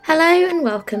Hello and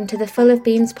welcome to the Full of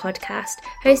Beans podcast,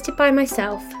 hosted by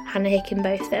myself, Hannah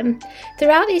Hickenbotham.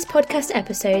 Throughout these podcast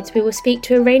episodes, we will speak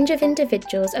to a range of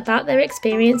individuals about their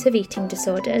experience of eating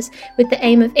disorders, with the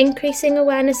aim of increasing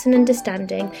awareness and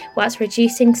understanding, whilst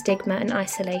reducing stigma and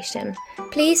isolation.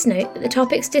 Please note that the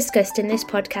topics discussed in this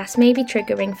podcast may be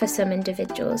triggering for some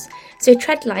individuals, so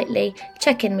tread lightly,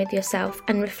 check in with yourself,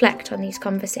 and reflect on these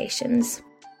conversations.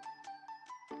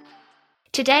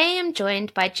 Today I am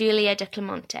joined by Giulia de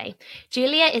Clemente.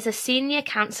 Giulia is a senior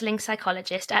counselling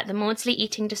psychologist at the Maudsley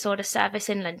Eating Disorder Service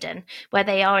in London, where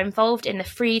they are involved in the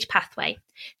Freed pathway.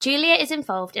 Giulia is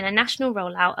involved in a national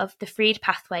rollout of the Freed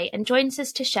pathway and joins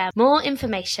us to share more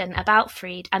information about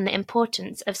Freed and the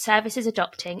importance of services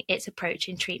adopting its approach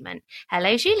in treatment.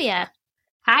 Hello, Giulia.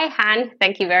 Hi, Han.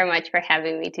 Thank you very much for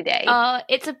having me today.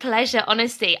 It's a pleasure,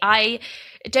 honestly. I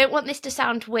don't want this to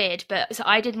sound weird, but so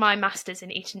I did my master's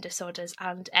in eating disorders,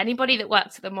 and anybody that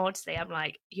works at the Maudsley, I'm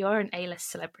like, you're an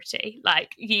A-list celebrity.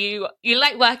 Like, you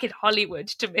like work in Hollywood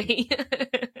to me.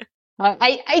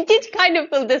 I did kind of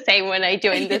feel the same when I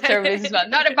joined the service as well.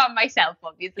 Not about myself,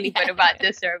 obviously, but about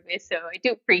the service. So I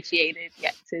do appreciate it.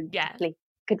 Yeah, it's a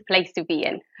good place to be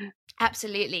in.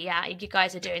 Absolutely, yeah. You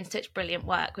guys are doing such brilliant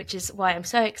work, which is why I'm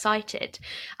so excited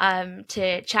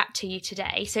to chat to you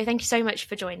today. So thank you so much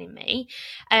for joining me.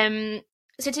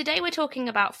 So today we're talking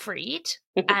about Freed.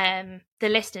 The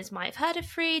listeners might have heard of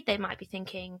Freed. They might be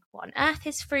thinking, what on earth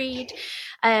is Freed?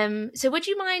 So would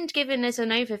you mind giving us an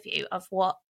overview of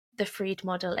what the Freed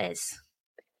model is?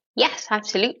 Yes,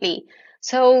 absolutely.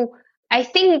 So I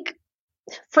think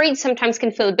Freed sometimes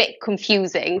can feel a bit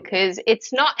confusing because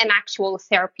it's not an actual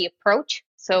therapy approach.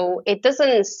 So it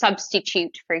doesn't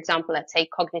substitute, for example, let's say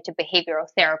cognitive behavioral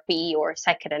therapy or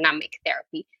psychodynamic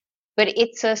therapy, but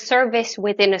it's a service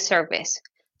within a service.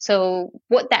 So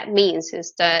what that means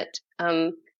is that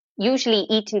usually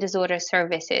eating disorder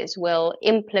services will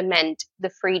implement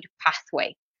the Freed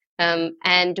pathway.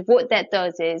 And what that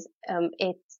does is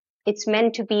it's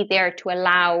meant to be there to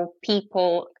allow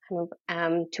people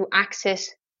to access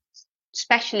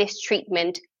specialist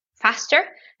treatment faster,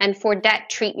 and for that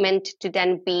treatment to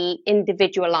then be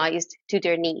individualized to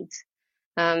their needs.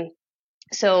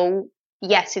 So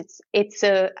yes, it's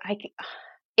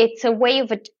a way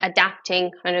of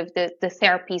adapting kind of the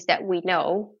therapies that we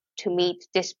know to meet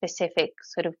this specific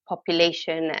sort of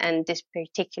population and this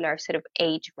particular sort of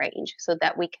age range, so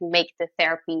that we can make the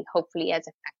therapy hopefully as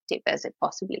effective as it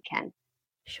possibly can.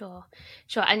 Sure.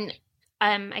 And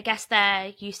I guess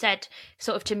there you said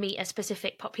sort of to meet a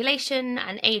specific population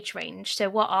and age range.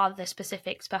 So what are the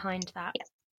specifics behind that? Yes.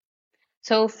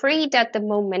 So Freed at the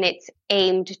moment, it's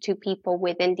aimed to people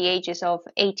within the ages of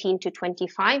 18 to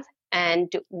 25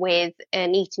 and with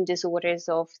an eating disorders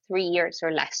of 3 years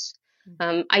or less.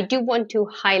 I do want to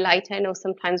highlight, I know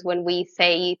sometimes when we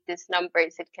say these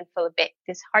numbers, it can feel a bit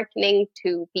disheartening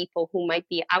to people who might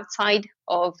be outside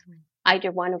of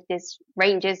either one of these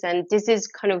ranges. And this is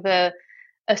kind of a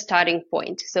starting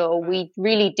point. So we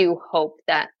really do hope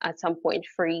that at some point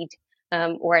Freed,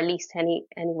 or at least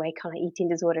anyway, kind of eating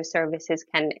disorder services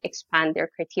can expand their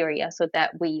criteria so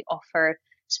that we offer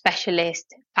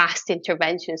specialist, fast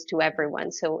interventions to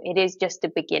everyone. So it is just the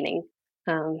beginning.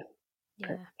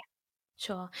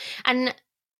 Sure. And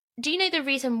do you know the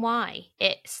reason why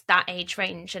it's that age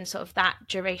range and sort of that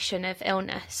duration of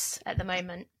illness at the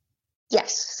moment?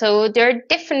 Yes, so there are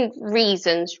different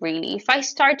reasons, really. If I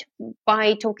start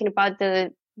by talking about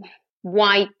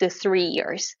why the 3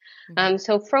 years.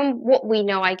 So from what we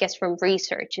know, I guess, from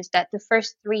research, is that the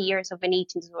first 3 years of an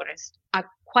eating disorder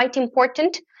are quite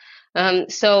important.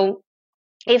 So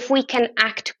if we can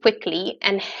act quickly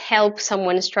and help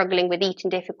someone struggling with eating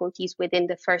difficulties within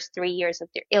the first 3 years of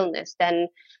their illness, then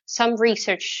some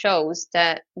research shows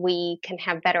that we can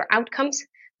have better outcomes.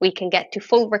 We can get to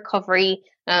full recovery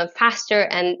faster,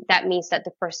 and that means that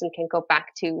the person can go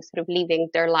back to sort of living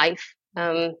their life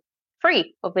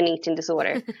free of an eating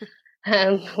disorder,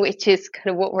 which is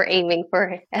kind of what we're aiming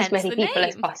for as Hence many people name.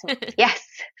 as possible. Yes.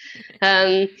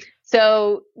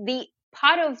 So the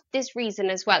part of this reason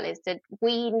as well is that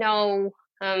we know,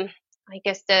 I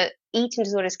guess, that eating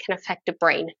disorders can affect the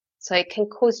brain. So it can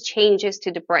cause changes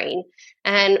to the brain.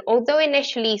 And although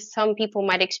initially some people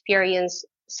might experience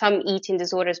some eating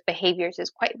disorders behaviors as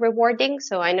quite rewarding.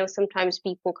 So I know sometimes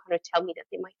people kind of tell me that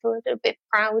they might feel a little bit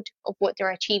proud of what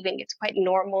they're achieving. It's quite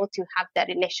normal to have that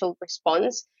initial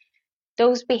response.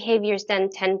 Those behaviors then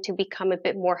tend to become a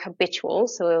bit more habitual.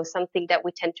 So something that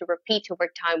we tend to repeat over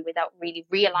time without really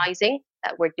realizing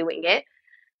that we're doing it.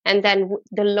 And then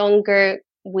the longer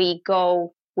we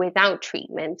go without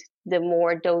treatment, the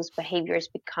more those behaviors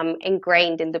become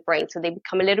ingrained in the brain. So they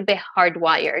become a little bit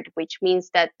hardwired, which means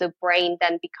that the brain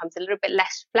then becomes a little bit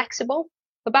less flexible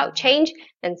about change.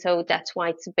 And so that's why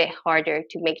it's a bit harder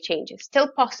to make changes. Still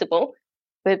possible,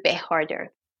 but a bit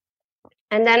harder.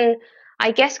 And then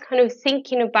I guess kind of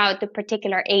thinking about the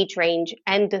particular age range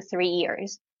and the 3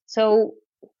 years. So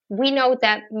we know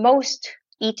that most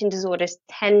eating disorders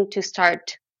tend to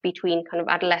start between kind of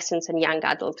adolescence and young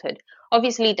adulthood.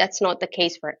 Obviously, that's not the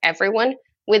case for everyone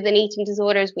with an eating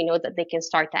disorders. We know that they can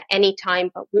start at any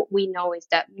time, but what we know is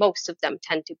that most of them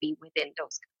tend to be within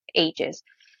those ages.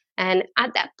 And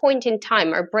at that point in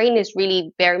time, our brain is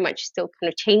really very much still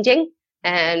kind of changing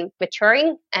and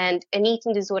maturing, and an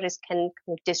eating disorders can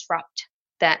kind of disrupt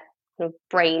that kind of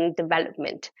brain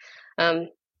development. And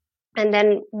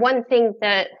then one thing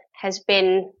that has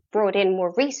been brought in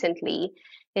more recently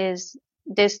is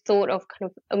this thought of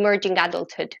kind of emerging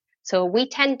adulthood. So we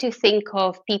tend to think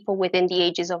of people within the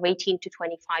ages of 18 to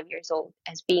 25 years old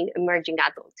as being emerging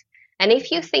adult. And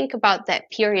if you think about that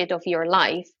period of your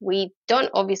life, we don't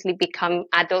obviously become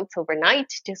adults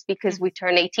overnight. Just because we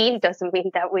turn 18 doesn't mean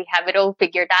that we have it all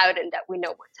figured out and that we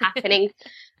know what's happening.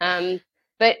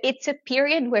 But it's a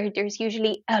period where there's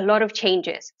usually a lot of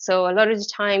changes. So a lot of the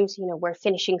times, we're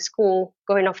finishing school,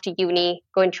 going off to uni,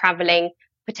 going traveling,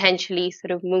 potentially sort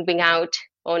of moving out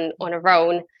on our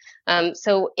own.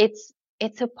 So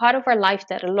it's a part of our life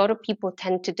that a lot of people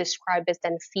tend to describe as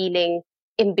then feeling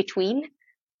in between.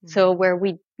 So where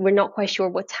we're not quite sure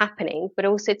what's happening, but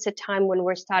also it's a time when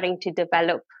we're starting to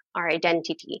develop our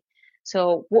identity.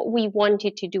 So what we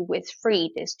wanted to do with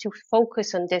Freed is to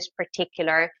focus on this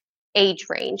particular age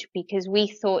range, because we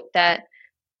thought that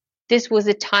this was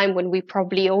a time when we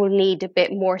probably all need a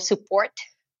bit more support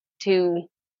to,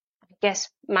 I guess,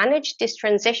 manage these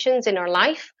transitions in our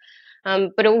life,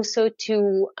 but also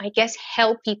to, I guess,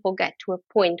 help people get to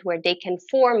a point where they can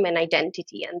form an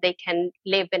identity and they can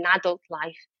live an adult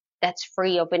life that's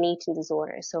free of an eating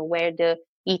disorder. So where the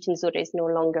eating disorder is no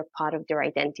longer part of their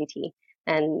identity.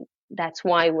 And that's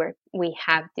why we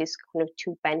have this kind of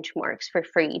two benchmarks for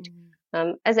Freed.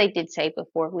 As I did say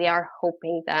before, we are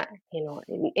hoping that,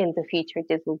 in the future,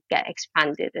 this will get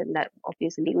expanded and that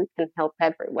obviously we can help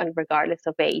everyone regardless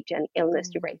of age and illness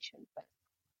duration. But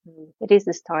it is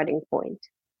a starting point.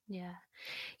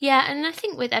 Yeah, and I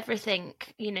think with everything,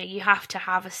 you have to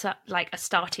have a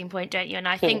starting point, don't you? And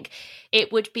I think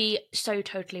it would be so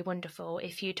totally wonderful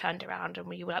if you turned around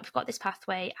and you were like, we've got this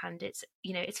pathway and it's,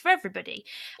 it's for everybody.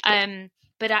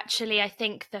 But actually, I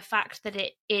think the fact that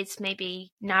it is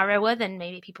maybe narrower than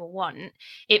maybe people want,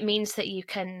 it means that you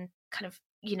can kind of,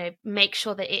 make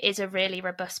sure that it is a really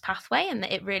robust pathway and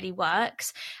that it really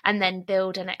works, and then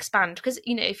build and expand. Because,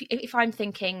 if I'm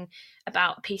thinking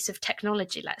about a piece of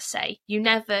technology, let's say, you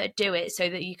never do it so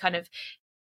that you kind of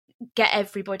get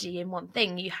everybody in one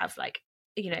thing. You have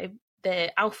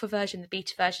the alpha version, the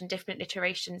beta version, different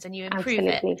iterations, and you improve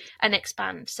it and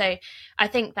expand. So I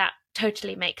think that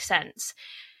totally makes sense.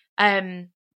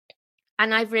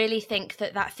 And I really think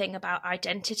that thing about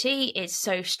identity is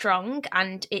so strong,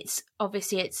 and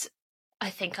I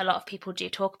think a lot of people do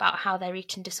talk about how their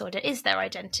eating disorder is their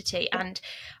identity. And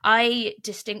I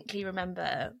distinctly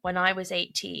remember when I was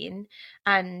 18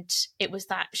 and it was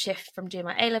that shift from doing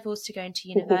my A-levels to going to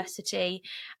university,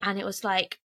 and it was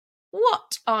like,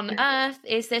 what on earth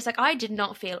is this? Like, I did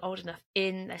not feel old enough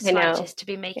in the slightest to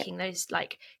be making those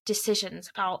decisions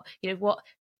about, what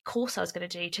course I was going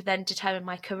to do to then determine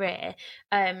my career.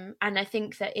 And I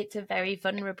think that it's a very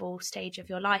vulnerable stage of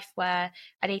your life where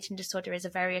an eating disorder is a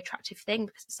very attractive thing,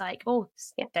 because it's like,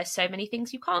 there's so many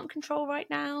things you can't control right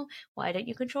now. Why don't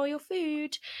you control your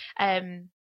food? And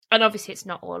obviously it's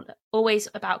not always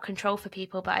about control for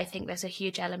people, but I think there's a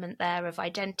huge element there of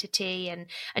identity and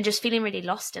just feeling really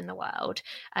lost in the world.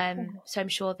 So I'm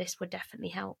sure this would definitely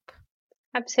help.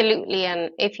 Absolutely.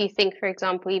 And if you think, for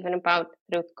example, even about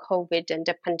COVID and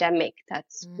the pandemic,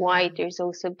 that's why there's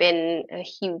also been a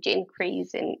huge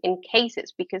increase in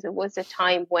cases, because it was a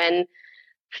time when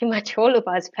pretty much all of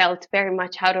us felt very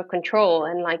much out of control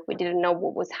and like we didn't know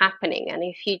what was happening. And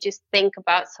if you just think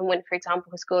about someone, for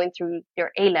example, who's going through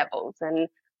their A-levels and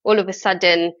all of a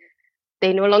sudden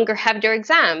they no longer have their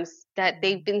exams that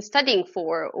they've been studying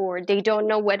for, or they don't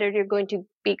know whether they're going to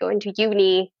be going to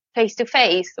uni face to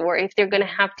face, or if they're going to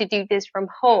have to do this from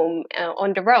home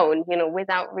on their own,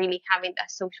 without really having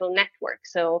that social network.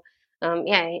 So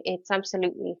it's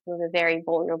absolutely a very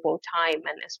vulnerable time,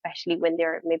 and especially when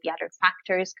there are maybe other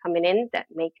factors coming in that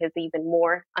make us even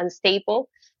more unstable.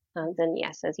 Then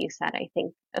yes, as you said, I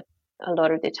think a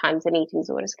lot of the times an eating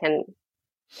disorders can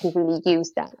really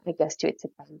use that, I guess, to its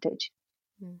advantage.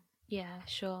 Yeah,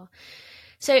 sure.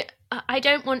 So I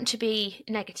don't want to be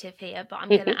negative here, but I'm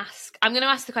going to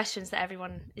ask the questions that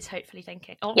everyone is hopefully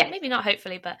thinking, or maybe not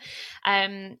hopefully, but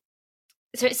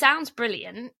so it sounds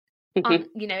brilliant.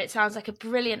 It sounds like a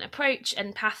brilliant approach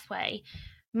and pathway.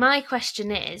 My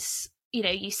question is,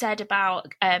 you said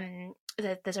about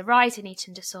there's a rise in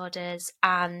eating disorders,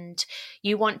 and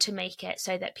you want to make it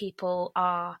so that people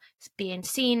are being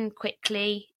seen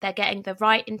quickly, they're getting the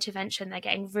right intervention, they're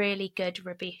getting really good,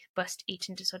 robust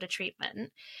eating disorder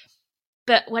treatment.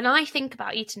 But when I think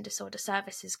about eating disorder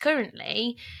services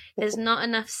currently, there's not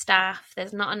enough staff,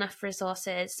 there's not enough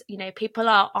resources. People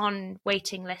are on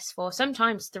waiting lists for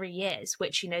sometimes 3 years,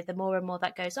 which, the more and more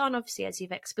that goes on, obviously, as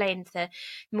you've explained, the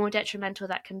more detrimental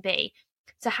that can be.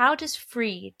 So how does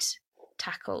Freed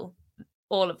tackle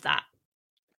all of that?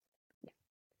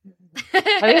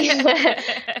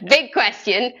 Big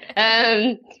question.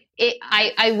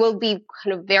 I will be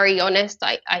kind of very honest.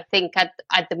 I think at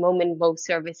the moment most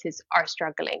services are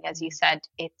struggling. As you said,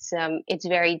 it's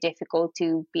very difficult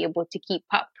to be able to keep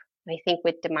up, I think,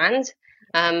 with demand.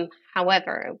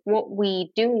 However, what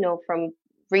we do know from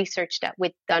research that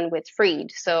we've done with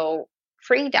Freed, so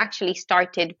Freed actually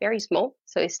started very small.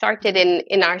 So it started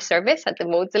in our service at the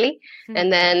Maudsley,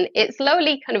 and then it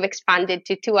slowly kind of expanded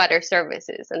to 2 other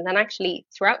services. And then actually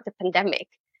throughout the pandemic,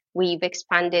 we've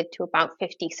expanded to about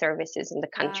 50 services in the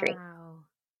country. Wow.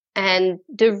 And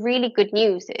the really good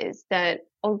news is that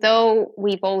although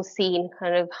we've all seen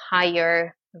kind of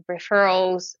higher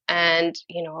referrals and,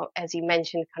 as you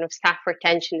mentioned, kind of staff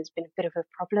retention has been a bit of a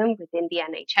problem within the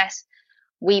NHS,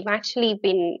 we've actually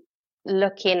been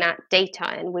looking at data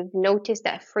and we've noticed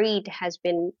that Freed has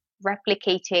been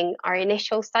replicating our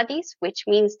initial studies, which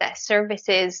means that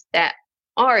services that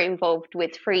are involved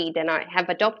with Freed and have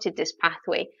adopted this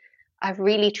pathway are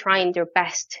really trying their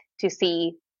best to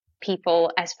see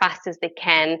people as fast as they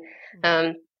can,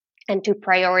 and to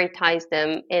prioritize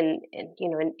them in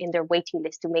their waiting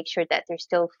list to make sure that they're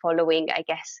still following, I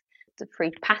guess, the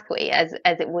Freed pathway as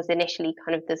it was initially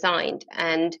kind of designed.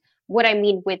 And what I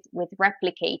mean with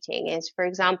replicating is, for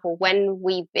example, when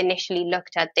we've initially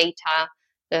looked at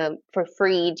data for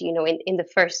Freed, in the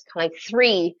first kind of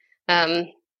 3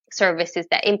 services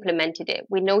that implemented it,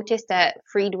 we noticed that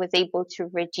Freed was able to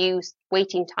reduce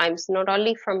waiting times not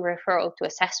only from referral to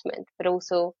assessment, but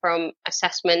also from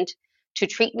assessment to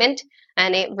treatment.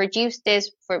 And it reduced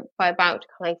this by about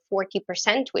like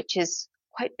 40%, which is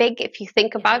quite big if you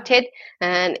think about it.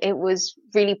 And it was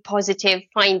really positive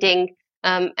finding.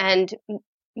 And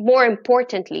more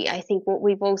importantly, I think what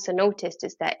we've also noticed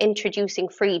is that introducing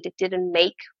Freed didn't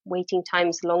make waiting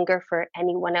times longer for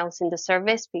anyone else in the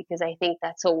service, because I think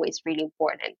that's always really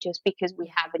important. Just because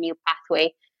we have a new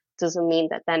pathway doesn't mean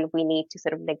that then we need to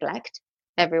sort of neglect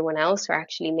everyone else or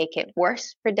actually make it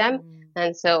worse for them.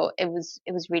 And so it was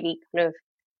really kind of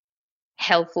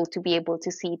helpful to be able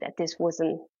to see that this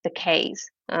wasn't the case.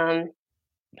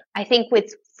 I think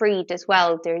with Freed as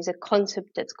well, there's a concept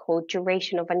that's called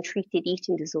duration of untreated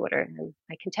eating disorder. And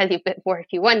I can tell you a bit more if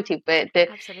you want to, but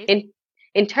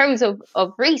in terms of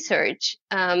research,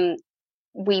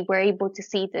 we were able to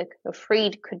see that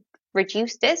Freed could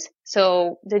reduce this.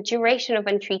 So the duration of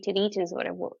untreated eating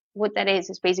disorder, what that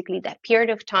is basically that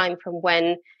period of time from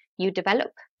when you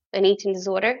develop an eating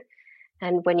disorder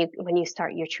and when you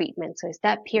start your treatment. So it's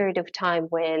that period of time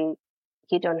when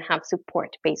you don't have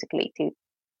support basically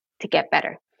to get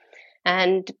better.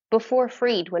 And before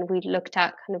Freed, when we looked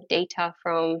at kind of data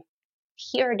from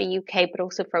here in the UK, but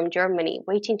also from Germany,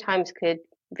 waiting times could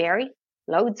vary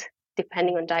loads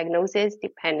depending on diagnosis,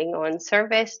 depending on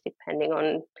service, depending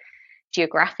on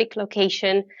geographic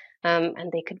location,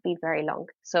 and they could be very long.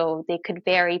 So they could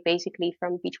vary basically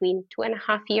from between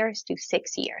 2.5 years to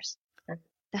 6 years. And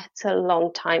that's a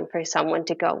long time for someone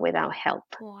to go without help.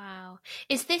 Wow.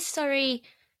 Is this,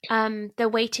 the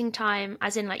waiting time,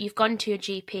 as in like you've gone to your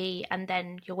GP and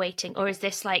then you're waiting, or is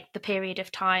this like the period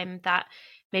of time that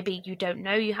maybe you don't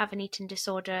know you have an eating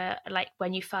disorder, like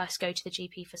when you first go to the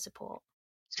GP for support?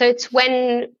 So it's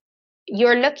when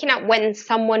you're looking at when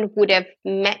someone would have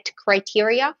met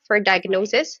criteria for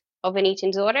diagnosis of an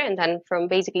eating disorder, and then from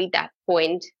basically that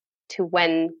point to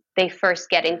when they first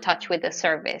get in touch with the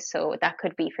service. So that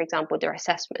could be, for example, their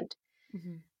assessment.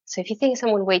 So if you think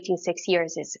someone waiting 6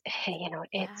 years is,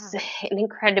 it's an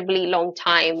incredibly long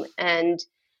time. And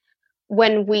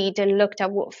when we then looked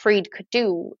at what Freed could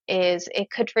do, is it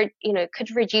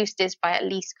could reduce this by at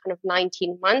least kind of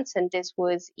 19 months. And this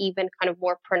was even kind of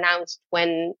more pronounced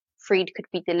when Freed could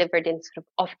be delivered in sort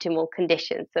of optimal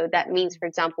conditions. So that means, for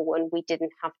example, when we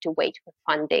didn't have to wait for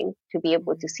funding to be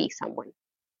able to see someone.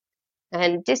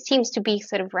 And this seems to be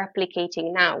sort of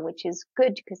replicating now, which is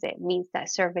good because it means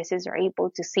that services are able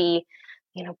to see,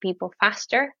 people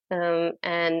faster.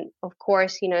 And of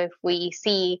course, if we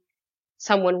see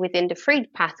someone within the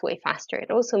freed pathway faster,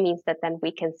 it also means that then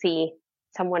we can see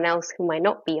someone else who might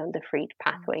not be on the freed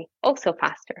pathway also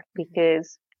faster,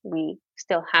 because we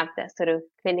still have that sort of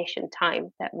clinician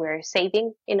time that we're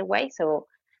saving in a way. So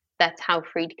that's how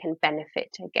freed can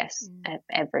benefit, I guess,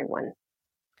 everyone.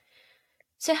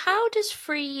 So how does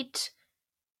freed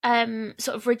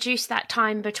sort of reduce that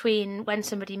time between when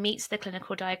somebody meets the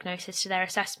clinical diagnosis to their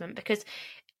assessment? Because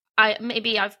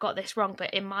maybe I've got this wrong,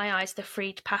 but in my eyes, the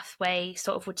freed pathway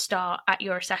sort of would start at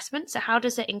your assessment. So how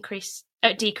does it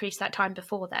decrease that time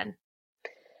before then?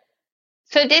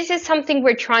 So this is something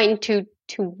we're trying to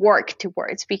work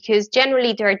towards, because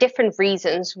generally there are different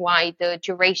reasons why the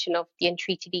duration of the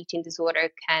untreated eating disorder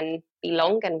can be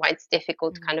long and why it's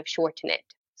difficult to kind of shorten it.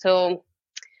 So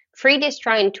Freed is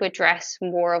trying to address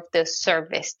more of the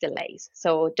service delays.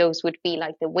 So those would be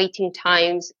like the waiting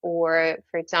times, or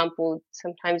for example,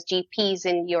 sometimes GPs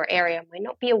in your area might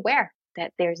not be aware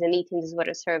that there's an eating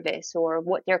disorder service or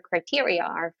what their criteria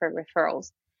are for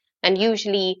referrals. And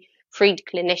usually Freed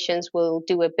clinicians will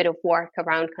do a bit of work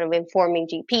around kind of informing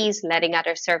GPs, letting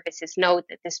other services know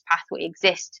that this pathway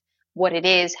exists, what it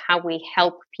is, how we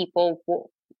help people, what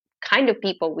kind of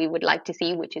people we would like to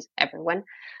see, which is everyone.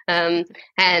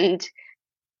 And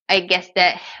I guess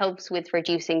that helps with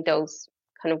reducing those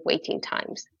kind of waiting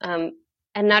times.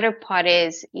 Another part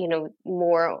is,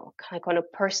 more kind of on a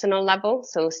personal level.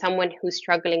 So someone who's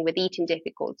struggling with eating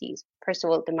difficulties, first of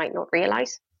all, they might not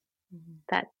realize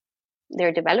that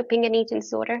they're developing an eating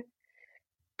disorder.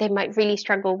 They might really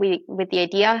struggle with the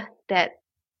idea that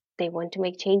they want to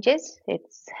make changes.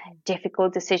 It's a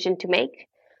difficult decision to make.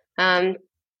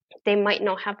 They might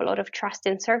not have a lot of trust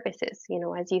in services.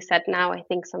 As you said, now I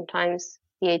think sometimes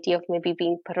the idea of maybe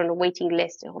being put on a waiting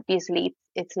list, obviously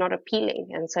it's not appealing.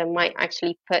 And so it might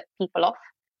actually put people off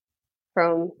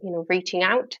from, reaching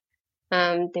out.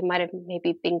 They might have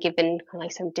maybe been given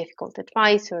like some difficult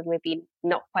advice, or maybe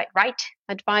not quite right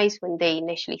advice when they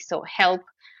initially sought help.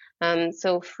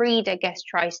 So Freed, I guess,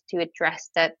 tries to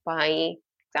address that by,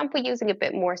 for example, using a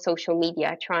bit more social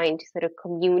media, trying to sort of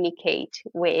communicate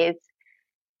with,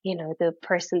 the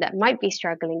person that might be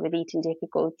struggling with eating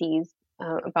difficulties,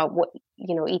 about what,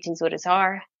 eating disorders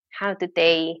are, how did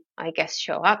they, I guess,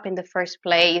 show up in the first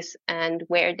place, and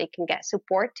where they can get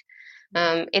support.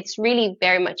 It's really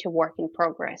very much a work in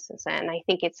progress, and I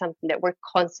think it's something that we're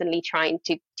constantly trying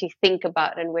to think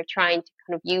about, and we're trying to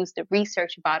kind of use the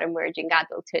research about emerging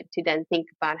adults to then think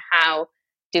about how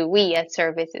do we as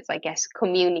services, I guess,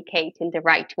 communicate in the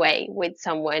right way with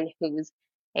someone who's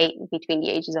between the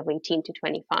ages of 18 to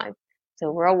 25.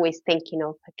 So we're always thinking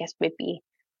of, I guess, maybe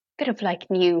a bit of like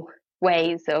new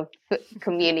ways of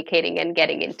communicating and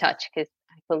getting in touch, because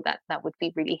I feel that would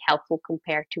be really helpful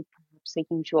compared to perhaps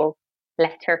a usual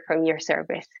letter from your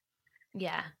service.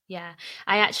 Yeah.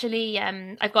 I actually,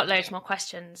 I've got loads more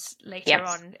questions later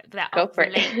on that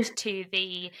relate to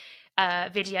the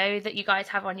video that you guys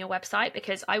have on your website,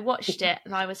 because I watched it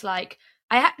and I was like,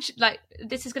 I actually,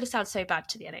 this is going to sound so bad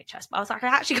to the NHS, but I was like, I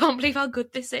actually can't believe how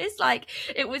good this is.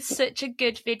 It was such a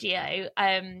good video,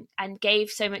 and gave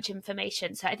so much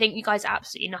information. So I think you guys are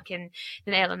absolutely knocking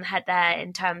the nail on the head there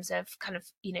in terms of kind of,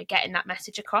 getting that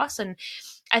message across. And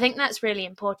I think that's really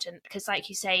important, because like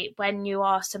you say, when you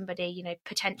are somebody,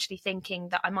 potentially thinking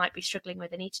that I might be struggling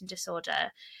with an eating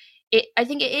disorder, I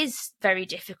think it is very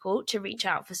difficult to reach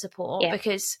out for support,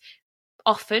 because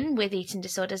often with eating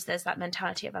disorders there's that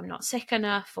mentality of I'm not sick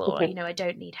enough, or I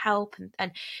don't need help,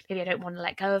 and maybe I don't want to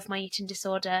let go of my eating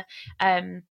disorder,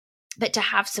 but to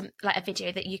have some like a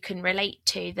video that you can relate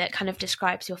to that kind of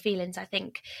describes your feelings, I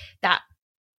think that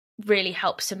really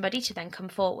helps somebody to then come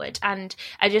forward. And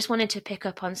I just wanted to pick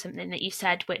up on something that you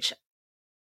said, which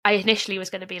I initially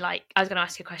was going to be like, I was going to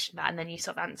ask you a question about, and then you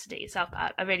sort of answered it yourself.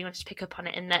 But I really wanted to pick up on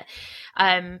it in that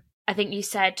I think you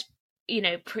said,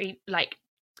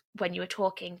 when you were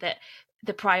talking, that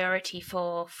the priority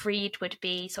for Freed would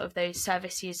be sort of those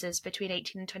service users between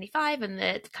 18 and 25, and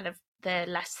the kind of the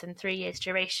less than 3 years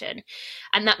duration.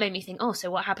 And that made me think, so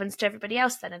what happens to everybody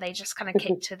else then? Are they just kind of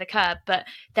kicked to the curb? But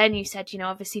then you said,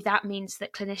 obviously that means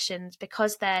that clinicians,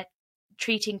 because they're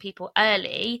treating people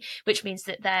early, which means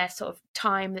that their sort of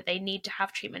time that they need to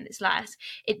have treatment is less,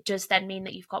 it does then mean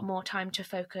that you've got more time to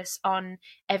focus on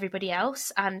everybody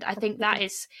else. And I think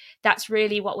that's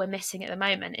really what we're missing at the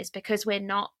moment, is because we're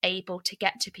not able to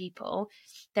get to people,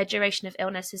 their duration of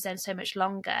illness is then so much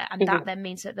longer, and that then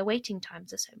means that the waiting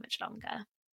times are so much longer.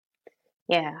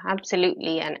 Yeah,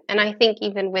 absolutely. And I think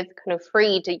even with kind of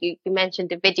Freed, you mentioned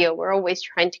the video, we're always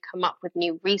trying to come up with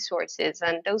new resources.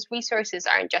 And those resources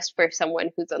aren't just for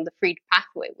someone who's on the Freed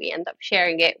pathway. We end up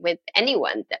sharing it with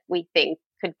anyone that we think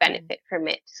could benefit from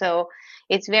it. So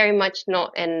it's very much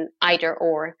not an either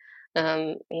or.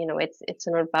 It's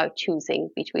not about choosing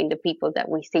between the people that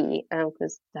we see,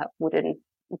 because that wouldn't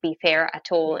be fair at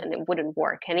all, and it wouldn't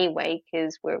work anyway,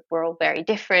 because we're all very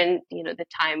different. The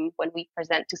time when we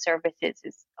present to services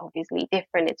is obviously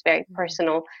different. It's very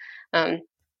personal.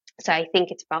 So I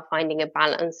think it's about finding a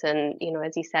balance, and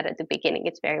as you said at the beginning,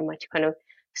 it's very much kind of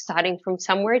starting from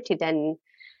somewhere to then,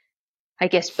 I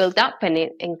guess, build up and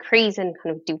increase and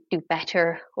kind of do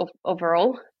better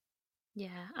overall.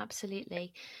 Yeah,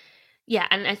 absolutely. Yeah,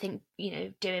 and I think,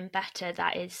 doing better,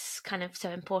 that is kind of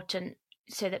so important,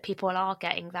 so that people are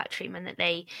getting that treatment that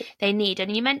they need.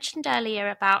 And you mentioned earlier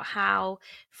about how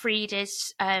Freed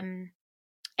is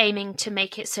aiming to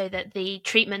make it so that the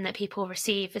treatment that people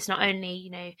receive is not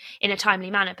only, in a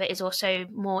timely manner, but is also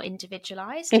more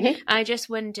individualized. Mm-hmm. I just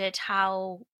wondered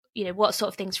how, what sort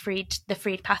of things the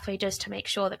Freed pathway does to make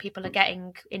sure that people are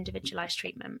getting individualized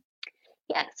treatment.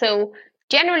 Yeah, so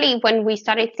generally when we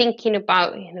started thinking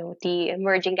about, the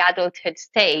emerging adulthood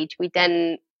stage, we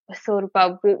then thought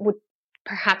about what would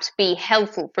perhaps be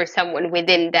helpful for someone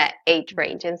within that age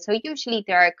range. And so usually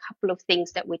there are a couple of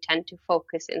things that we tend to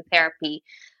focus in therapy.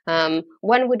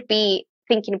 One would be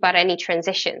thinking about any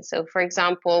transition. So for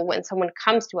example, when someone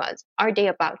comes to us, are they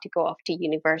about to go off to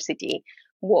university?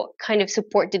 What kind of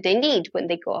support do they need when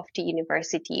they go off to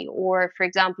university? Or, for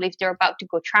example, if they're about to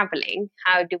go traveling,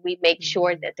 how do we make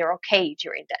sure that they're okay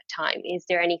during that time? Is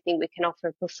there anything we can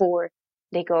offer before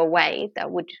they go away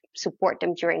that would support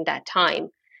them during that time?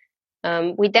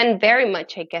 We then very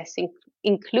much, I guess,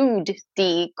 include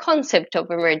the concept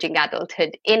of emerging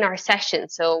adulthood in our session.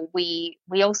 So we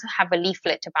also have a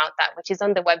leaflet about that, which is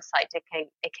on the website.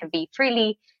 It can be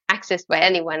freely accessed by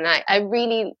anyone. I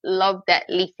really love that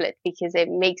leaflet because it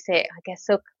makes it, I guess,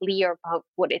 so clear about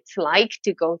what it's like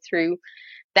to go through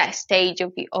that stage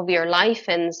of your life.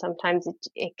 And sometimes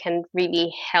it can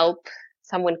really help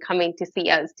someone coming to see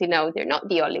us to know they're not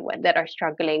the only one that are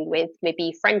struggling with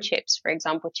maybe friendships, for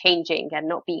example, changing and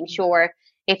not being sure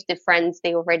if the friends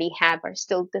they already have are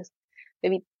still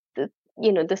maybe the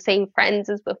the same friends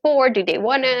as before. Do they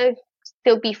want to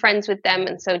still be friends with them?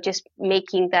 And so just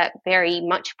making that very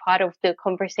much part of the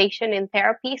conversation in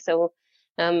therapy. So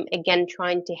again,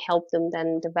 trying to help them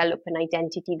then develop an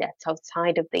identity that's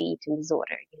outside of the eating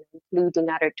disorder, including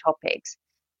other topics.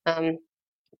 Um,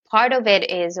 Part of it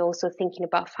is also thinking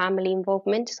about family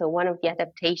involvement. So one of the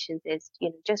adaptations is,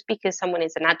 just because someone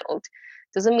is an adult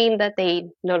doesn't mean that they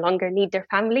no longer need their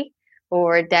family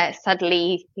or that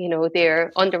suddenly,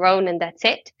 they're on their own and that's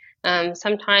it.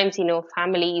 Sometimes,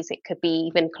 families, it could be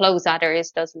even close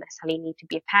others, doesn't necessarily need to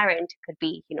be a parent. It could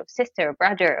be, sister,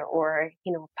 brother, or,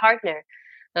 partner.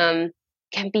 Um,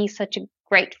 can be such a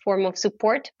great form of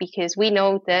support because we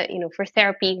know that, for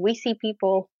therapy, we see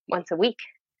people once a week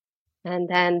and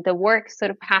then the work sort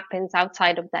of happens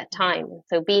outside of that time.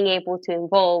 So being able to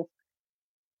involve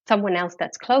someone else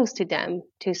that's close to them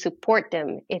to support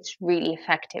them, it's really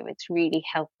effective. It's really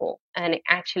helpful. And it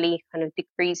actually kind of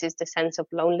decreases the sense of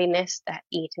loneliness that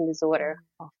eating disorder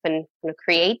often kind of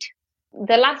create.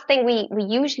 The last thing we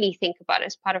usually think about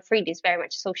as part of Freed is very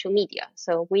much social media.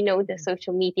 So we know that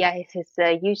social media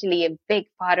is usually a big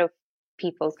part of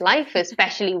people's life,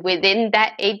 especially within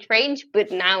that age range.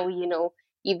 But now,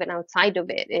 even outside of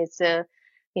it, it's a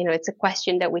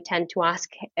question that we tend to ask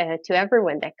to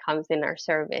everyone that comes in our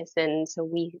service. And so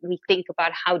we think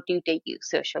about how do they use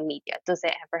social media? Does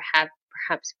it ever have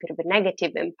perhaps a bit of a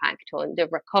negative impact on the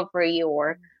recovery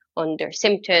or on their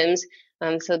symptoms?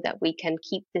 So that we can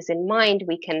keep this in mind.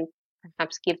 We can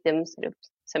perhaps give them sort of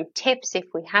some tips if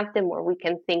we have them, or we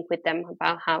can think with them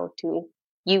about how to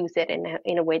use it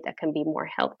in a way that can be more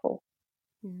helpful.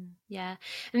 Yeah,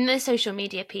 and the social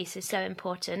media piece is so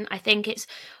important. I think it's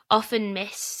often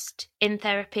missed in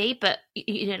therapy, but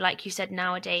like you said,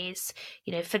 nowadays,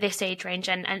 for this age range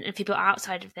and people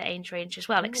outside of the age range as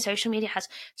well, like social media has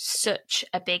such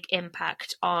a big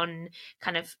impact on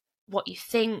kind of what you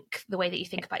think, the way that you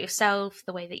think about yourself,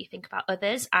 the way that you think about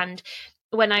others. And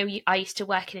when I used to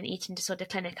work in an eating disorder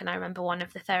clinic, and I remember one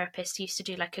of the therapists used to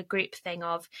do like a group thing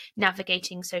of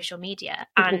navigating social media,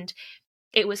 and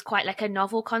it was quite like a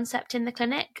novel concept in the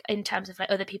clinic in terms of like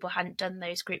other people hadn't done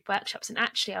those group workshops. And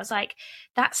actually I was like,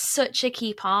 that's such a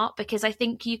key part, because I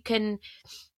think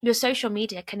your social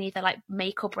media can either like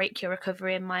make or break your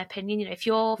recovery, in my opinion. If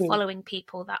you're following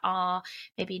people that are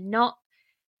maybe not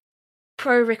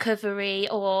pro-recovery,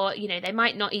 or, you know, they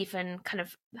might not even kind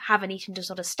of have an eating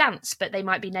disorder stance, but they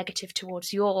might be negative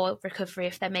towards your recovery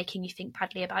if they're making you think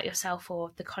badly about yourself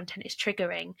or the content is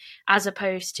triggering, as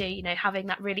opposed to, you know, having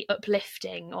that really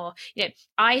uplifting. Or, you know,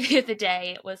 I the other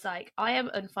day was like, I am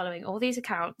unfollowing all these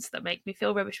accounts that make me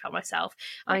feel rubbish about myself.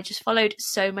 I just followed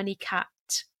so many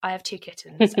I have 2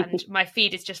 kittens and my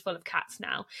feed is just full of cats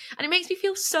now, and it makes me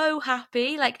feel so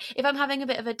happy. Like, if I'm having a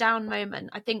bit of a down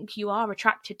moment, I think you are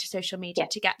attracted to social media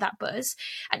to get that buzz.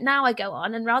 And now I go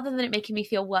on, and rather than it making me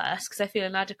feel worse because I feel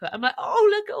inadequate, I'm like, oh,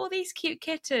 look at all these cute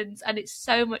kittens, and it's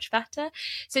so much better.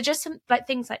 So just some like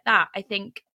things like that, I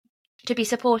think, to be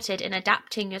supported in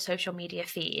adapting your social media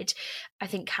feed, I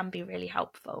think can be really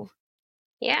helpful.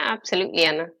 Yeah, absolutely.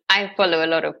 And I follow a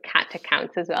lot of cat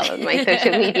accounts as well on my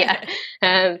social media.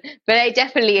 But I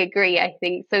definitely agree. I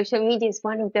think social media is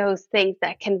one of those things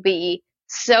that can be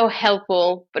so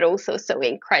helpful, but also so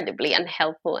incredibly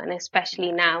unhelpful. And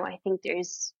especially now, I think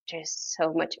there's just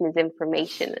so much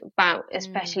misinformation about,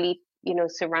 especially, you know,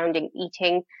 surrounding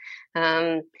eating.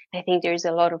 I think there's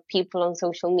a lot of people on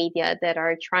social media that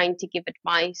are trying to give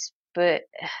advice, but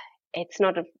it's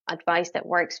not advice that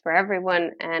works for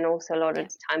everyone, and also a lot of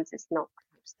the times it's not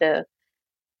the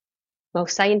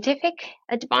most scientific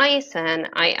advice. And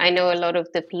I know a lot of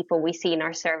the people we see in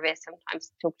our service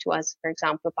sometimes talk to us, for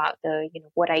example, about the, you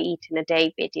know, what I eat in a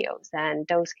day videos, and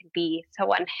those can be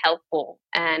so unhelpful.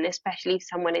 And especially if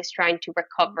someone is trying to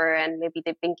recover and maybe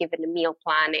they've been given a meal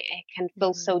plan, it can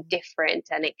feel so different,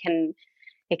 and it can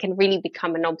really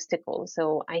become an obstacle.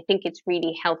 So I think it's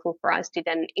really helpful for us to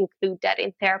then include that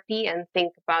in therapy and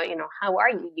think about, you know, how are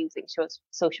you using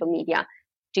social media?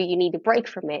 Do you need a break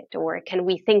from it? Or can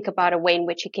we think about a way in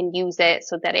which you can use it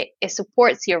so that it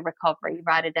supports your recovery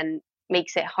rather than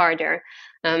makes it harder?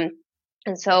 And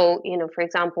so, you know, for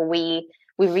example, we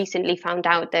recently found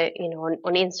out that, you know,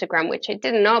 on Instagram, which I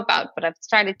didn't know about, but I've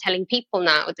started telling people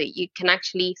now that you can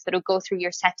actually sort of go through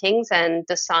your settings and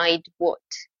decide what,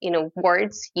 you know,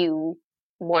 words you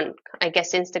want, I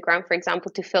guess, Instagram, for example,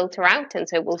 to filter out. And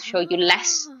so it will show you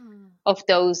less of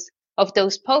those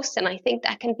posts. And I think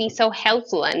that can be so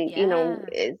helpful, and, you know,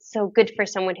 it's so good for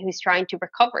someone who's trying to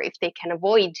recover if they can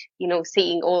avoid, you know,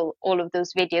 seeing all of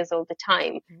those videos all the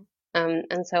time.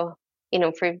 And so, you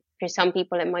know, for some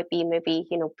people, it might be maybe,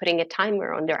 you know, putting a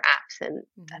timer on their apps, and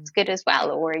that's good as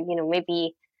well. Or, you know,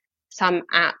 maybe some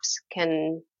apps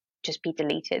can just be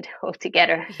deleted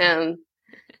altogether.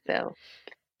 So.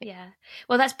 Yeah.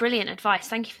 Well, that's brilliant advice.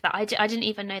 Thank you for that. I didn't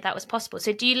even know that was possible.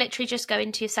 So do you literally just go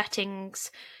into your settings?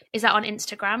 Is that on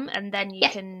Instagram? And then you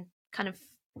can kind of,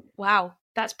 wow,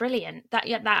 that's brilliant. That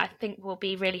I think will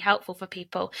be really helpful for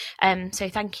people. So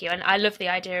thank you. And I love the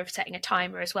idea of setting a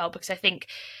timer as well, because I think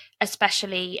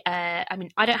especially, I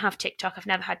mean, I don't have TikTok. I've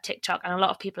never had TikTok. And a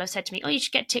lot of people have said to me, oh, you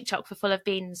should get TikTok for Full of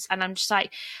Beans. And I'm just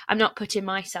like, I'm not putting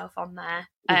myself on there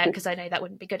because I know that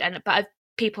wouldn't be good. But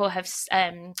people have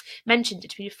mentioned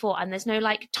it to me before, and there's no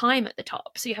like time at the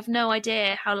top, so you have no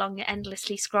idea how long you're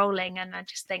endlessly scrolling. And I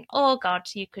just think, oh god,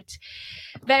 you could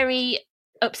very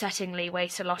upsettingly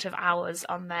waste a lot of hours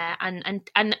on there. And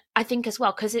I think as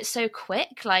well, because it's so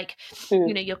quick, like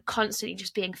you know, you're constantly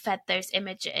just being fed those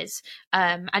images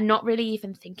and not really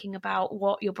even thinking about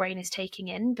what your brain is taking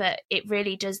in, but it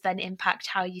really does then impact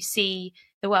how you see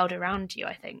the world around you,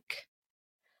 I think.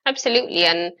 Absolutely.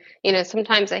 And, you know,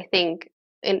 sometimes I think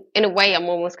in a way I'm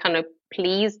almost kind of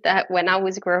pleased that when I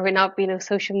was growing up, you know,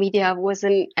 social media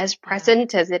wasn't as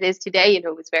present as it is today. You know,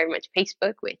 it was very much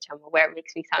Facebook, which I'm aware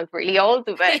makes me sound really old,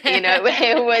 but, you know,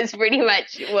 it was pretty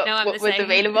much what was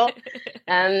available.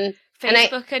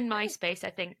 Facebook and MySpace,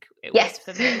 I think it was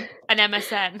for me, and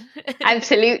MSN.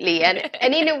 Absolutely.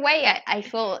 And in a way, I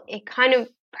feel it kind of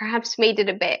perhaps made it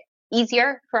a bit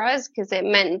easier for us, because it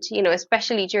meant, you know,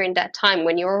 especially during that time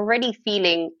when you're already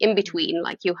feeling in between,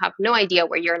 like you have no idea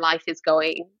where your life is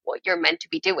going, what you're meant to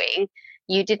be doing,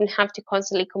 you didn't have to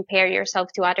constantly compare yourself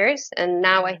to others. And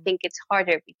now I think it's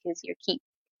harder because you keep,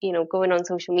 you know, going on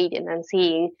social media and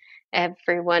seeing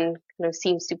everyone kind of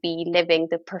seems to be living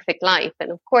the perfect life.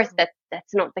 And of course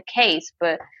that's not the case,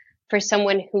 but for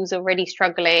someone who's already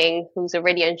struggling, who's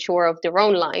already unsure of their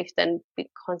own life, then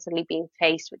constantly being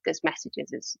faced with these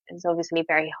messages is obviously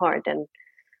very hard. And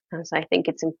so I think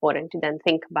it's important to then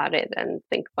think about it and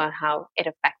think about how it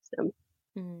affects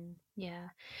them. Yeah.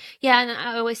 And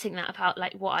I always think that about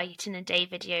like what I eat in a day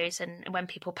videos, and when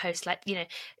people post, like, you know,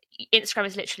 Instagram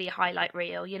is literally a highlight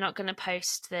reel. You're not going to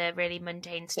post the really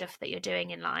mundane stuff that you're doing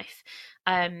in life.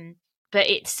 But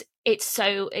it's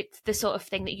the sort of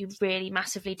thing that you really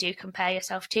massively do compare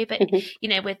yourself to. But you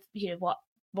know, with, you know, what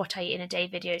what I eat in a day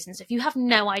videos and stuff, you have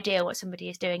no idea what somebody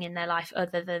is doing in their life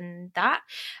other than that.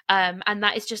 And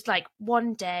that is just like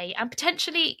one day, and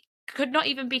potentially could not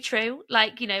even be true.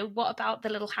 Like, what about the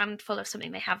little handful of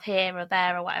something they have here or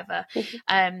there or whatever?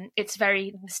 It's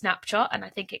very snapshot, and I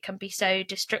think it can be so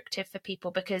destructive for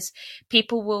people, because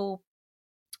people will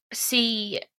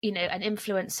see an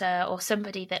influencer or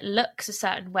somebody that looks a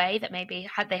certain way, that maybe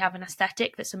they have an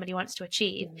aesthetic that somebody wants to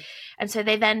achieve, and so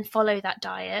they then follow that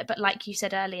diet. But like you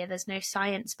said earlier, there's no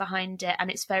science behind it, and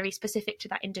it's very specific to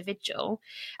that individual.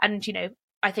 And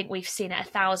I think we've seen it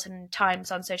 1,000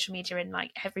 times on social media, and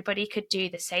like everybody could do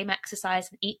the same exercise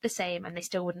and eat the same and they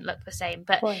still wouldn't look the same.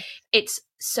 But it's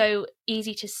so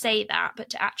easy to say that,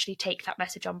 but to actually take that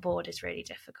message on board is really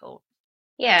difficult.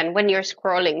 Yeah, and when you're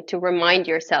scrolling, to remind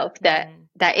yourself that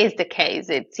that is the case,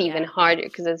 it's even harder,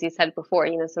 because as you said before,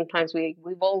 sometimes we've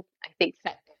all, I think,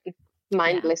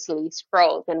 mindlessly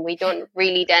scrolled, and we don't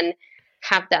really then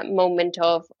have that moment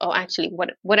of, oh, actually,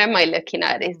 what am I looking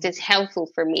at? Is this helpful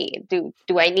for me? Do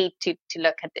I need to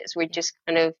look at this? We're just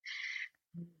kind of,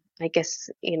 I guess,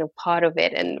 part of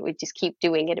it, and we just keep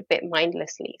doing it a bit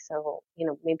mindlessly. So,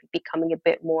 maybe becoming a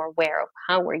bit more aware of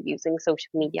how we're using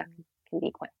social media can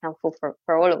be quite helpful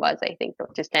for all of us, I think,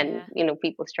 not just then,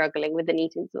 people struggling with an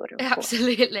eating disorder.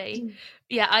 Absolutely.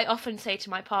 Yeah, I often say to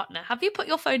my partner, have you put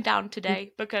your phone down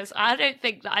today? Because I don't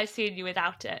think that I've seen you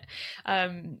without it.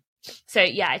 So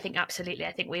yeah, I think absolutely.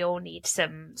 I think we all need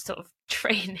some sort of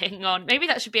training on, maybe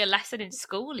that should be a lesson in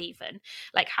school even,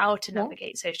 like how to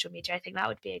navigate social media. I think that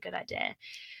would be a good idea.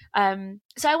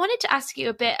 So I wanted to ask you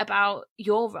a bit about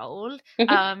your role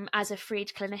as a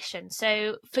freed clinician.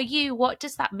 So for you, what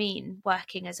does that mean,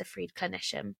 working as a freed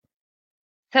clinician?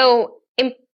 So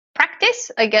in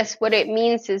practice, I guess what it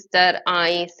means is that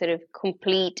I sort of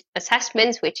complete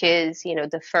assessments, which is,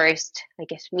 the first, I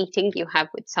guess, meeting you have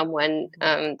with someone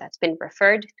that's been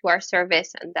referred to our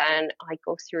service, and then I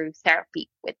go through therapy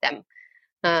with them.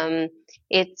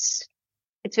 It's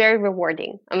very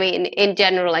rewarding. I mean, in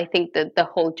general, I think that the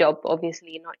whole job,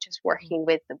 obviously, not just working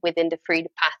within the freed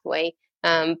pathway,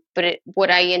 but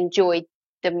what I enjoy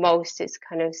the most is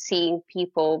kind of seeing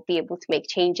people be able to make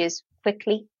changes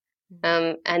quickly,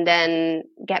 and then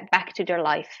get back to their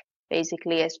life,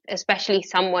 basically, especially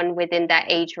someone within that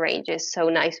age range. Is so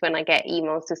nice when I get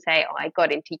emails to say, oh, I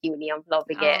got into uni, I'm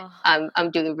loving it,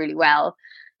 I'm doing really well.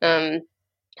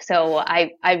 So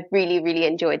I really, really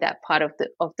enjoyed that part of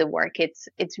the work. It's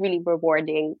really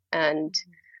rewarding, and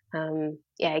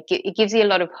it gives you a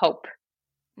lot of hope.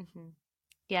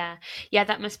 Yeah,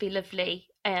 that must be lovely.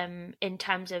 In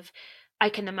terms of, I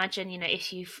can imagine,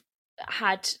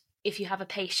 if you have a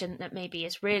patient that maybe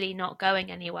is really not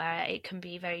going anywhere, it can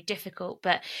be very difficult.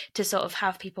 But to sort of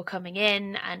have people coming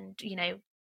in and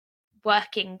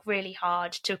working really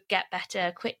hard to get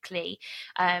better quickly,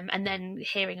 and then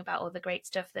hearing about all the great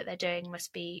stuff that they're doing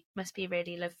must be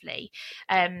really lovely.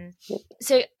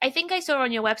 So I think I saw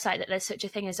on your website that there's such a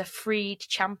thing as a freed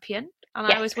champion,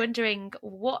 and I was wondering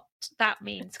what that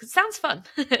means, because it sounds fun.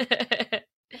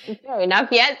 Fair enough.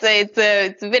 Yeah, so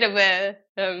it's a bit of a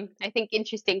I think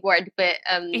interesting word, but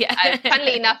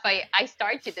funnily enough, I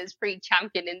started as freed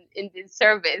champion in this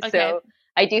service, so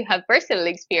I do have personal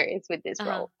experience with this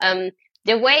role.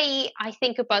 The way I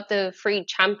think about the freed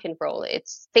champion role,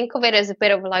 think of it as a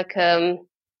bit of like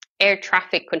air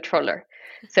traffic controller.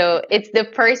 So it's the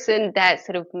person that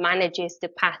sort of manages the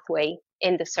pathway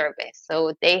in the service.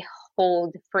 So they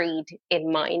hold freed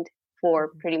in mind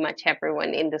for pretty much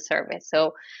everyone in the service.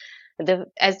 So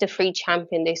as the freed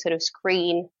champion, they sort of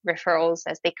screen referrals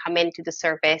as they come into the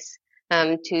service,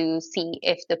 to see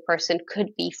if the person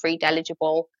could be freed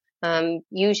eligible.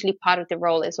 Usually part of the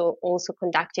role is also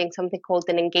conducting something called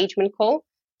an engagement call.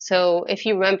 So if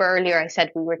you remember earlier, I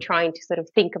said we were trying to sort of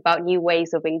think about new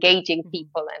ways of engaging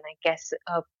people. And I guess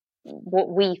what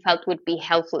we felt would be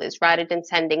helpful is, rather than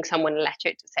sending someone a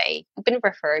letter to say, you've been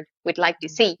referred, we'd like to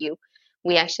see you,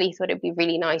 we actually thought it'd be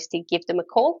really nice to give them a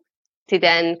call, to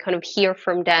then kind of hear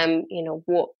from them,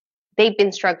 what they've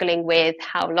been struggling with,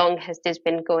 how long has this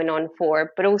been going on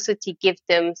for, but also to give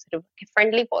them sort of a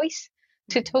friendly voice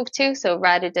to talk to. So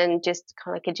rather than just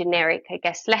kind of like a generic, I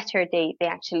guess, letter, they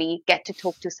actually get to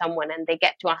talk to someone and they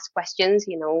get to ask questions.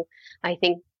 I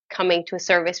think coming to a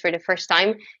service for the first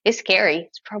time is scary.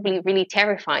 It's probably really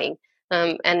terrifying.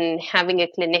 And having a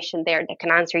clinician there that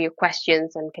can answer your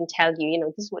questions and can tell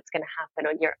you, this is what's going to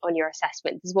happen on your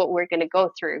assessment. This is what we're going to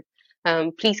go through.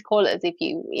 Please call us if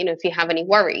you have any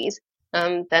worries.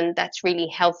 Then that's really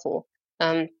helpful.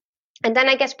 And then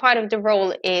I guess part of the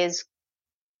role is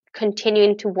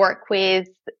continuing to work with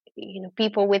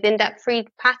people within that Freed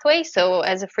pathway. So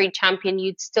as a Freed champion,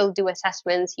 you'd still do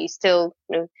assessments, you still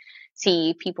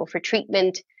see people for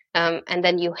treatment, and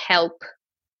then you help,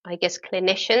 I guess,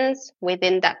 clinicians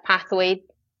within that pathway.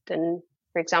 Then,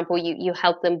 for example, you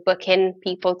help them book in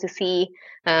people to see,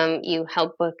 you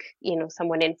help book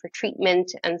someone in for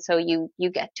treatment, and so you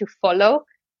get to follow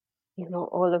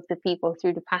all of the people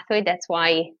through the pathway. That's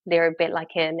why they're a bit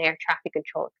like an air traffic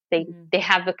control. They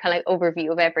have a kind of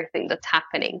overview of everything that's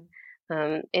happening.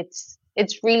 It's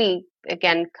really,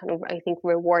 again, kind of, I think,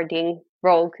 rewarding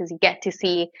role, because you get to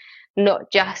see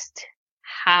not just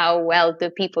how well the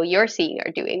people you're seeing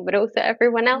are doing, but also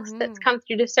everyone else that's come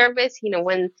through the service.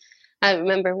 When I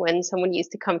remember when someone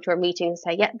used to come to our meeting and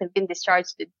say, yeah, they've been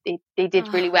discharged, they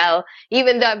did really well.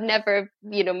 Even though I've never,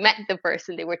 met the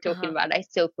person they were talking about, I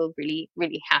still feel really,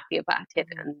 really happy about it.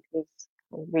 And it's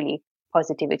a really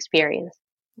positive experience.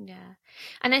 Yeah.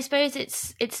 And I suppose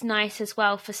it's nice as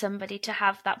well for somebody to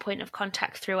have that point of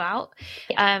contact throughout.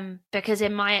 Because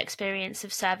in my experience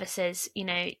of services,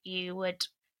 you would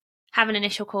have an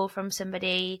initial call from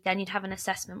somebody, then you'd have an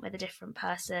assessment with a different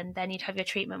person, then you'd have your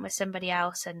treatment with somebody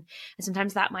else, and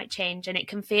sometimes that might change, and it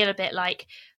can feel a bit like,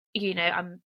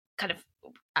 I'm kind of,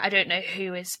 I don't know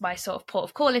who is my sort of port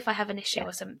of call if I have an issue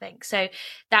or something. So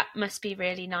that must be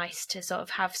really nice to sort of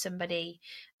have somebody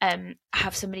there,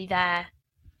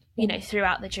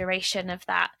 throughout the duration of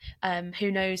that,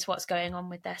 who knows what's going on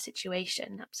with their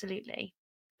situation.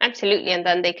 Absolutely. And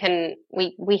then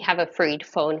we have a Freed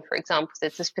phone, for example. So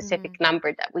it's a specific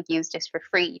number that we use just for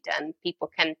Freed, and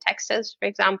people can text us, for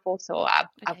example. So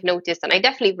I've noticed, and I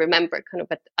definitely remember kind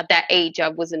of at that age, I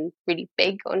wasn't really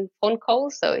big on phone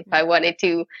calls. So if I wanted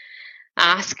to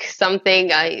ask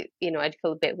something, I'd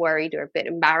feel a bit worried or a bit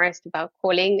embarrassed about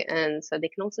calling. And so they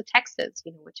can also text us,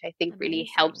 which I think really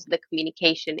helps the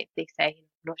communication. If they say, I'm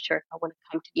not sure if I want to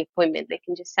come to the appointment, they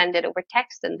can just send it over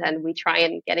text, and then we try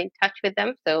and get in touch with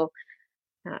them. So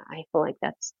I feel like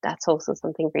that's also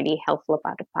something really helpful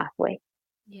about the pathway.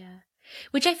 Yeah.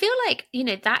 Which I feel like,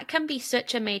 that can be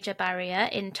such a major barrier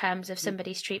in terms of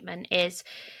somebody's treatment, is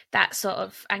that sort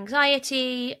of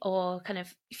anxiety or kind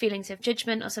of feelings of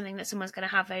judgment or something that someone's going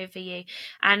to have over you.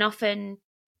 And often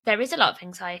there is a lot of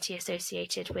anxiety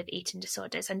associated with eating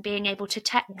disorders, and being able to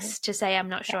text to say, I'm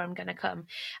not sure I'm going to come,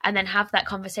 and then have that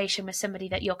conversation with somebody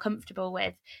that you're comfortable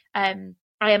with, I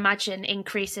imagine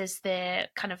increases the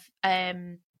kind of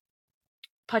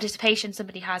participation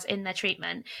somebody has in their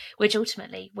treatment, which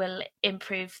ultimately will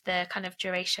improve the kind of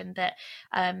duration that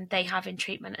they have in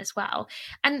treatment as well.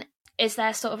 And is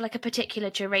there sort of like a particular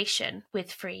duration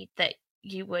with Freed that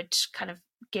you would kind of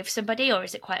give somebody, or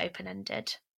is it quite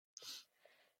open-ended?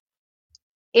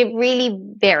 It really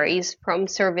varies from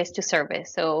service to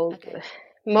service. So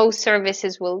most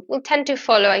services will tend to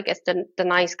follow, I guess, the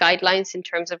NICE guidelines in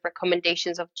terms of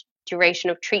recommendations of duration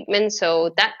of treatment.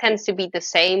 So that tends to be the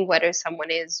same whether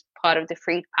someone is part of the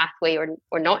Freed pathway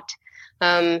or not.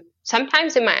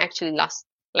 Sometimes it might actually last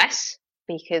less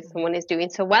because someone is doing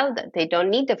so well that they don't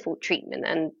need the full treatment,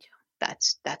 and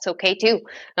that's okay too.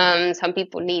 Some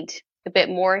people need a bit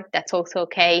more. That's also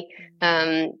okay.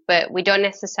 But we don't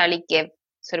necessarily give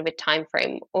sort of a time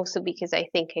frame, also because I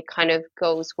think it kind of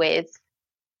goes with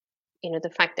the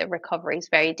fact that recovery is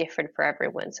very different for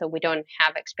everyone. So we don't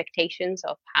have expectations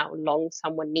of how long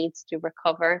someone needs to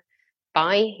recover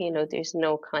by. There's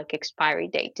no kind of expiry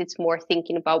date. It's more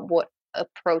thinking about what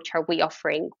approach are we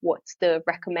offering, what's the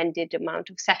recommended amount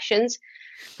of sessions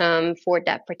for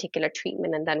that particular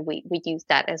treatment, and then we use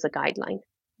that as a guideline.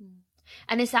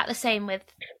 And is that the same with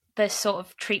the sort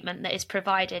of treatment that is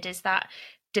provided? Is that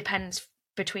depends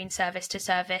between service to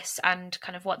service and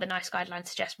kind of what the NICE guidelines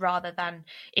suggest, rather than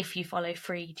if you follow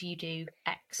Freed, you do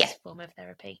X form of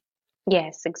therapy?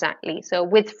 Yes, exactly. So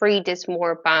with Freed, it's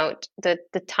more about the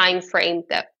time frame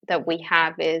that we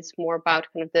have is more about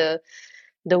kind of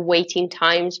the waiting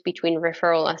times between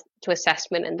referral to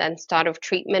assessment and then start of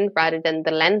treatment, rather than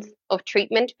the length of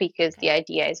treatment, because the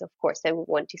idea is, of course, that we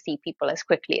want to see people as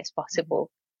quickly as possible.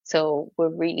 So we're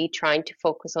really trying to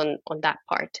focus on that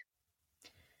part.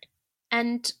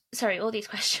 And sorry, all these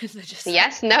questions are just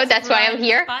that's why I'm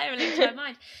here. Spiraling to my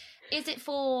mind. Is it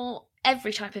for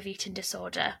every type of eating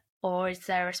disorder, or is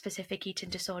there a specific eating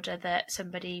disorder that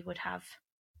somebody would have?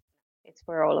 It's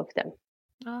for all of them.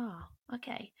 Oh,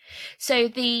 okay. So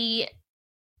the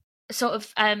sort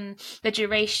of the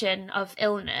duration of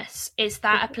illness, is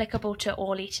that applicable to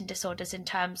all eating disorders in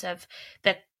terms of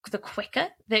the quicker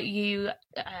that you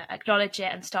acknowledge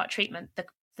it and start treatment,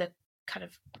 the kind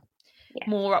of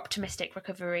more optimistic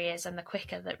recovery is, and the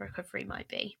quicker that recovery might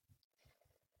be?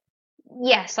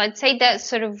 Yes, I'd say that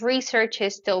sort of research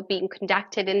is still being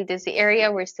conducted in this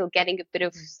area. We're still getting a bit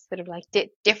of sort of like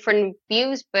different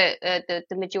views, but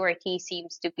the majority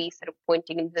seems to be sort of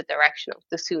pointing in the direction of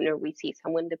the sooner we see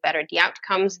someone, the better the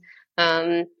outcomes.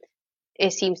 Um,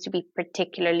 it seems to be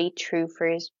particularly true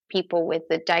for people with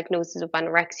the diagnosis of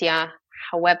anorexia.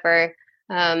 However,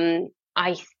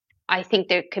 I I think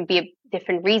there can be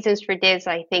different reasons for this.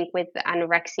 I think with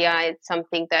anorexia, it's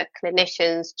something that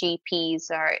clinicians,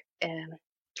 GPs are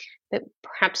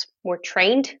perhaps more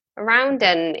trained around,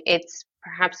 and it's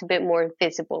perhaps a bit more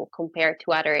visible compared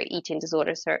to other eating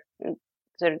disorders or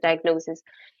sort of diagnoses.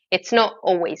 It's not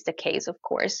always the case, of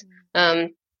course,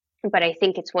 but I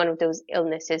think it's one of those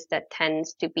illnesses that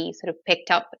tends to be sort of picked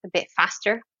up a bit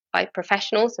faster by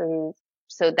professionals, and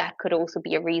so that could also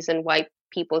be a reason why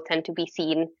people tend to be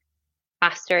seen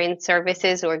faster in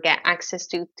services or get access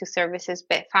to services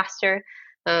a bit faster.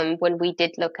 When we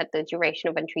did look at the duration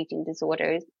of untreated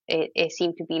disorders, it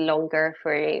seemed to be longer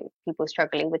for people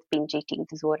struggling with binge eating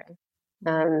disorder,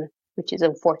 which is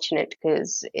unfortunate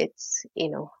because it's,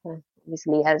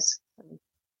 obviously as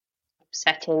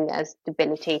upsetting, as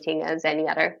debilitating as any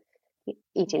other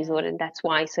eating disorder. And that's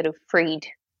why sort of Freed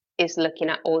is looking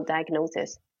at all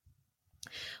diagnoses.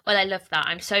 Well, I love that.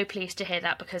 I'm so pleased to hear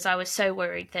that, because I was so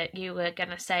worried that you were going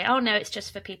to say, oh, no, it's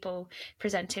just for people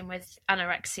presenting with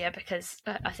anorexia, because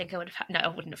I think I would have I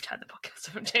wouldn't have turned the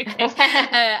podcast. I'm joking.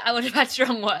 I would have had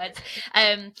strong words.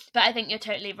 But I think you're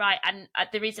totally right. And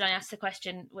the reason I asked the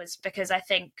question was because I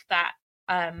think that,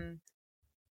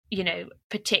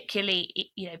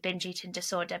 particularly, binge eating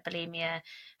disorder, bulimia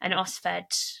and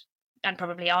OSFED, and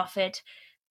probably ARFID,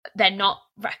 they're not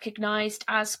recognised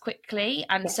as quickly.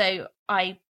 And so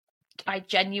I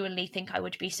genuinely think I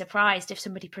would be surprised if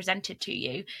somebody presented to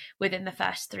you within the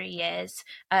first 3 years,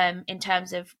 in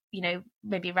terms of,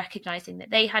 maybe recognising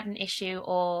that they had an issue,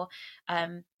 or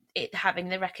it having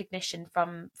the recognition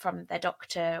from their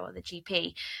doctor or the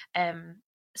GP.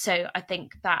 So I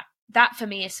think that for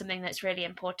me is something that's really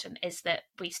important, is that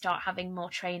we start having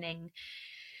more training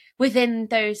within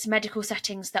those medical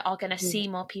settings that are going to see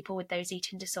more people with those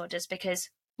eating disorders.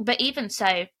 But even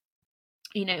so,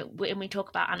 when we talk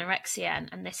about anorexia,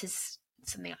 and this is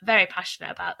something I'm very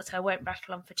passionate about, so I won't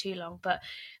rattle on for too long, but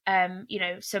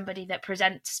somebody that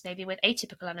presents maybe with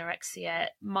atypical anorexia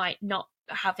might not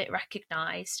have it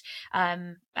recognised,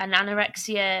 and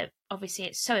anorexia, obviously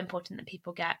it's so important that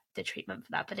people get the treatment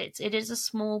for that, but it is a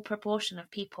small proportion of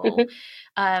people,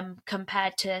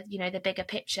 compared to the bigger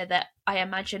picture that I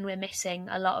imagine we're missing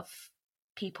a lot of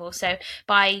people. So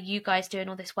by you guys doing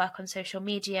all this work on social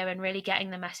media and really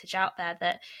getting the message out there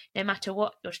that no matter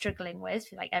what you're struggling with,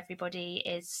 like everybody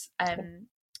is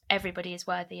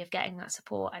worthy of getting that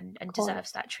support and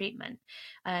deserves that treatment,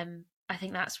 I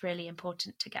think that's really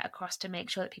important to get across, to make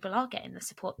sure that people are getting the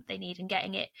support that they need and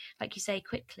getting it, like you say,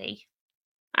 quickly.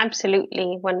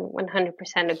 Absolutely,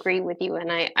 100% agree with you.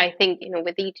 And I think,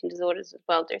 with eating disorders as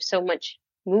well, there's so much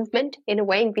movement in a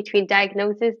way in between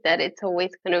diagnoses that it's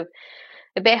always kind of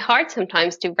a bit hard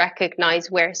sometimes to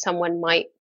recognize where someone might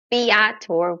be at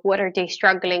or what are they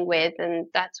struggling with. And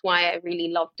that's why I really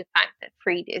love the fact that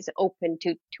Freed is open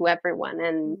to everyone.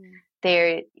 And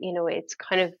they're, it's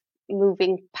kind of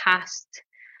moving past,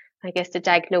 I guess, the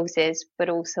diagnosis, but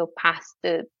also past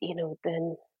the,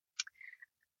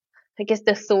 I guess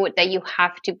the thought that you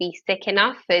have to be sick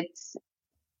enough. It's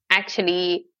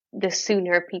actually, the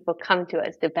sooner people come to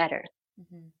us, the better.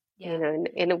 Yeah.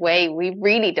 In a way, we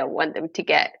really don't want them to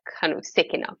get kind of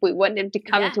sick enough. We want them to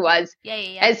come to us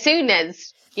as soon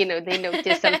as, they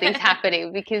notice something's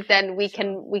happening, because then we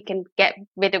can get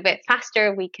rid of it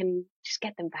faster. We can just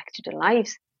get them back to their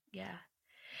lives. Yeah.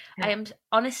 I am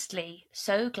honestly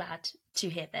so glad to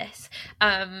hear this.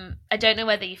 I don't know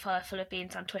whether you follow Full of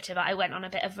Beans on Twitter, but I went on a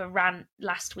bit of a rant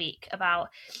last week about,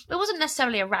 it wasn't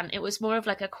necessarily a rant, it was more of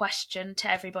like a question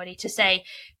to everybody to say,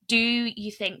 do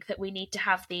you think that we need to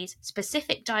have these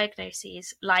specific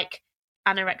diagnoses like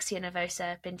anorexia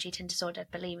nervosa, binge eating disorder,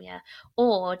 bulimia,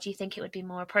 or do you think it would be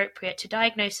more appropriate to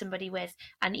diagnose somebody with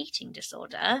an eating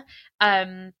disorder,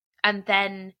 and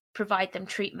then provide them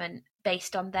treatment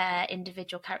based on their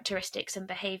individual characteristics and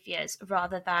behaviors,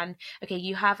 rather than, okay,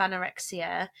 you have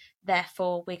anorexia,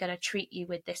 therefore we're going to treat you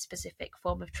with this specific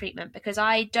form of treatment? Because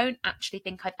I don't actually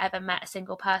think I've ever met a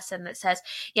single person that says,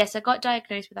 yes, I got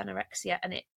diagnosed with anorexia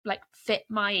and it like fit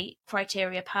my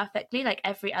criteria perfectly, like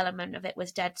every element of it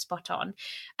was dead spot on.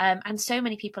 And so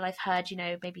many people I've heard,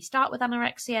 maybe start with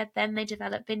anorexia, then they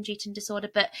develop binge eating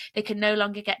disorder, but they can no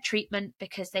longer get treatment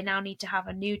because they now need to have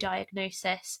a new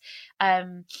diagnosis.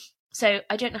 So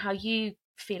I don't know how you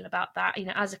feel about that.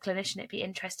 As a clinician, it'd be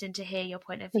interesting to hear your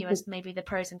point of view as maybe the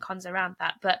pros and cons around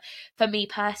that. But for me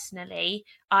personally,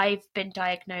 I've been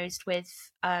diagnosed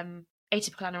with atypical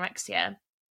anorexia.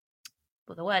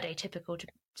 Well, the word atypical to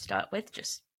start with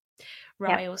just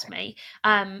riles me.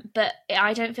 But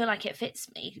I don't feel like it fits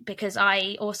me, because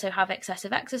I also have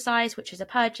excessive exercise, which is a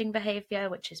purging behavior,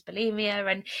 which is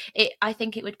bulimia, and I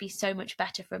think it would be so much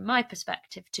better from my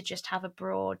perspective to just have a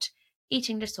broad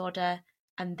eating disorder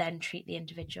and then treat the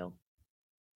individual.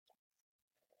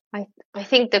 I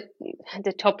think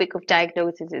the topic of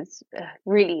diagnosis is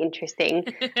really interesting.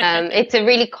 It's a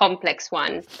really complex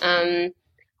one.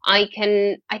 I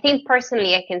think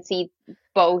personally I can see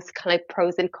both kind of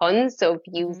pros and cons of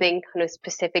using kind of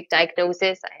specific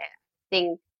diagnosis. I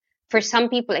think for some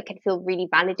people it can feel really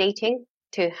validating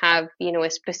to have, a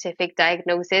specific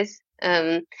diagnosis.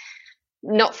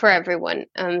 Not for everyone.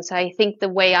 So I think the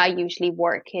way I usually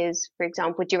work is, for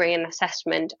example, during an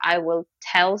assessment, I will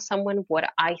tell someone what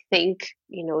I think,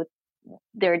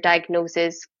 their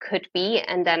diagnosis could be,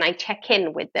 and then I check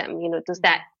in with them. Does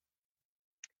that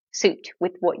suit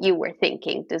with what you were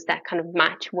thinking? Does that kind of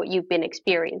match what you've been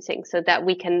experiencing, so that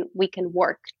we can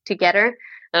work together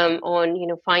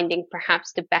on finding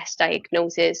perhaps the best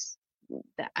diagnosis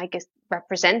that I guess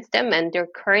represents them and their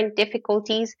current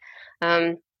difficulties.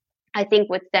 I think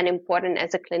what's then important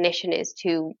as a clinician is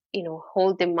to,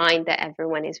 hold in mind that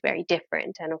everyone is very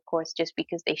different. And of course, just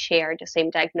because they share the same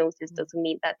diagnosis doesn't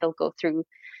mean that they'll go through,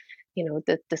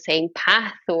 the same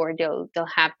path, or they'll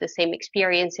have the same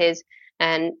experiences.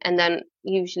 And then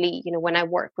usually, when I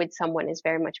work with someone, is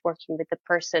very much working with the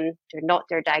person, they're not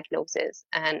their diagnosis.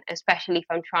 And especially if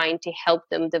I'm trying to help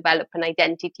them develop an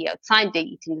identity outside the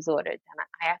eating disorder, then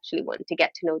I actually want to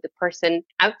get to know the person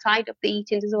outside of the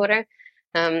eating disorder.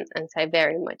 And so I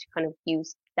very much kind of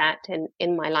use that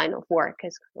in my line of work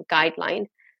as a guideline.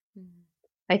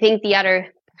 I think the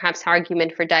other perhaps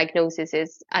argument for diagnosis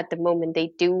is, at the moment,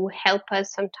 they do help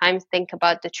us sometimes think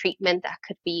about the treatment that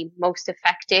could be most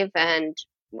effective. And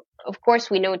of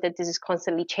course, we know that this is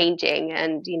constantly changing,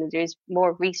 and there's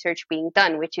more research being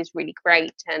done, which is really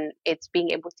great. And it's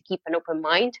being able to keep an open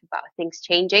mind about things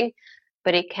changing.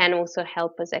 But it can also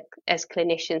help us as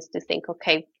clinicians to think,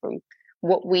 okay, from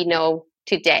what we know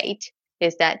to date,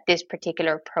 is that this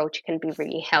particular approach can be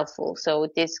really helpful. So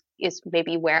this is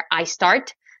maybe where I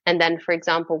start. And then, for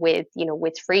example,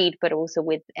 with Freed, but also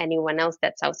with anyone else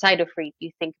that's outside of Freed,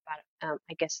 you think about,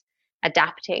 I guess,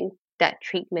 adapting that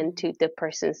treatment to the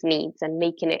person's needs and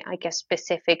making it, I guess,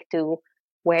 specific to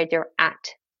where they're at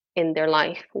in their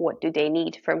life. What do they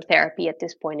need from therapy at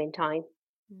this point in time?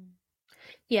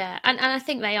 Yeah, and I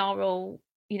think they are all,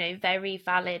 very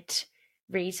valid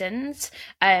reasons.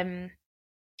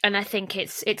 And I think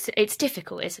it's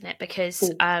difficult, isn't it?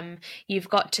 Because you've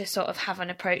got to sort of have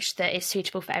an approach that is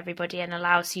suitable for everybody and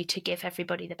allows you to give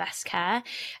everybody the best care.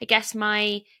 I guess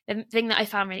the thing that I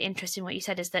found really interesting what you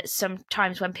said is that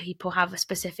sometimes when people have a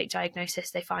specific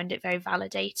diagnosis, they find it very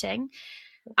validating.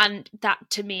 And that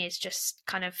to me is just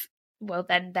kind of, well,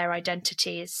 then their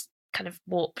identity is kind of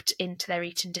warped into their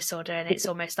eating disorder, and it's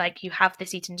almost like you have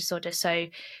this eating disorder, so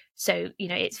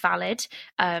it's valid.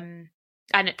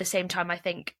 And at the same time, I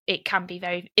think it can be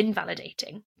very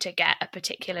invalidating to get a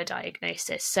particular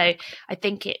diagnosis. So I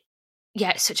think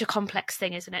it's such a complex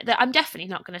thing, isn't it? That I'm definitely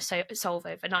not going to solve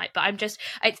overnight, but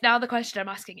it's now the question I'm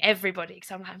asking everybody,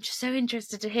 because I'm just so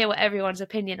interested to hear what everyone's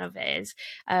opinion of it is,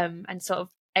 and sort of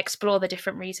explore the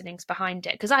different reasonings behind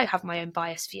it, because I have my own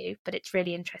biased view, but it's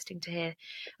really interesting to hear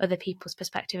other people's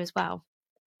perspective as well.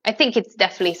 I think it's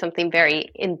definitely something very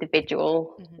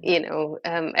individual.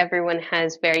 Everyone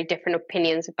has very different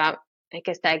opinions about, I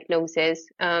guess, diagnosis.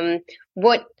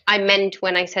 What I meant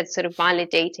when I said sort of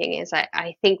validating is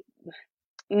I think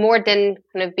more than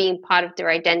kind of being part of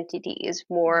their identity is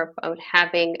more about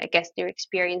having, I guess, their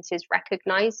experiences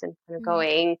recognized and kind of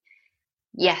going,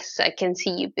 yes, I can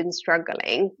see you've been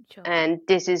struggling. Sure. And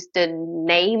this is the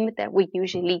name that we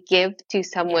usually give to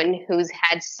someone who's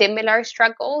had similar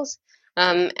struggles.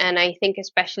 And I think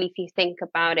especially if you think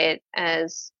about it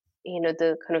as,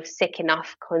 the kind of sick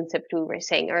enough concept we were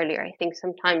saying earlier, I think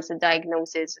sometimes the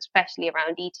diagnosis, especially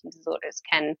around eating disorders,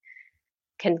 can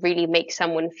really make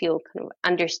someone feel kind of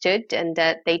understood, and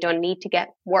that they don't need to get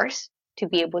worse to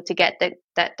be able to get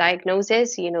that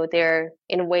diagnosis. They're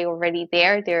in a way already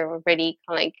there. They're already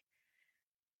kind of like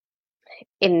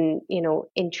in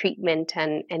treatment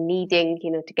and needing,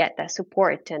 to get that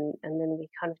support, and then we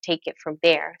kind of take it from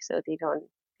there. So they don't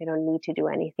need to do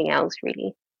anything else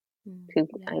really to,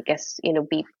 I guess,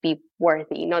 be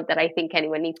worthy. Not that I think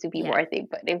anyone needs to be worthy,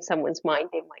 but in someone's mind,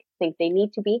 they might think they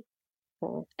need to be.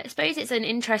 I suppose it's an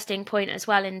interesting point as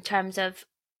well in terms of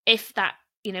if that,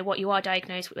 what you are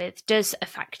diagnosed with does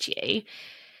affect you.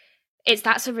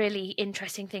 That's a really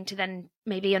interesting thing to then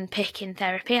maybe unpick in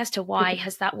therapy as to why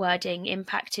has that wording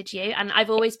impacted you. And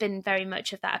I've always been very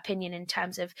much of that opinion in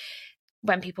terms of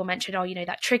when people mention,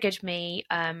 that triggered me,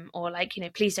 or like,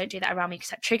 please don't do that around me because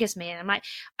that triggers me. And I'm like,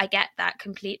 I get that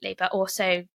completely, but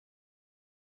also,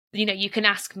 you can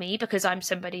ask me because I'm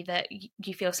somebody that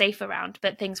you feel safe around,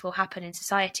 but things will happen in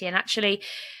society. And actually,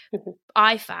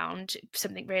 I found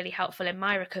something really helpful in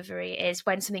my recovery is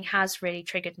when something has really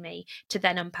triggered me to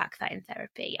then unpack that in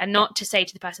therapy, and not to say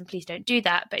to the person, please don't do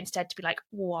that, but instead to be like,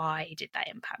 why did that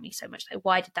impact me so much? Like,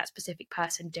 why did that specific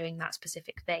person doing that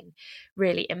specific thing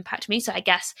really impact me? So I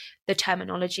guess the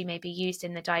terminology maybe used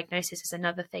in the diagnosis is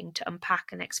another thing to unpack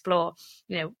and explore,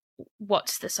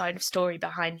 what's the side of story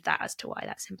behind that as to why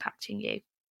that's impacting you.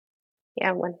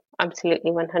 Yeah,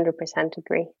 absolutely 100%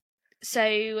 agree.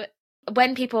 So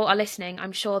when people are listening,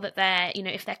 I'm sure that they're,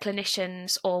 if they're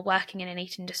clinicians or working in an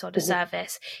eating disorder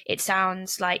service, it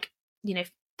sounds like,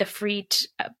 the freed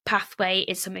pathway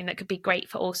is something that could be great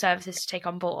for all services to take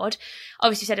on board.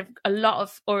 Obviously, you said a lot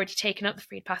of already taken up the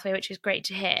freed pathway, which is great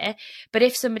to hear. But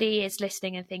if somebody is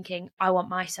listening and thinking, I want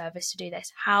my service to do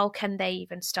this, how can they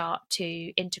even start to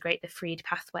integrate the freed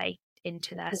pathway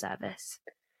into their service?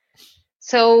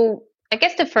 So I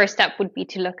guess the first step would be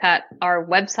to look at our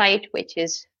website, which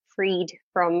is Freed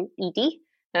from ED.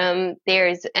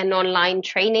 There's an online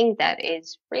training that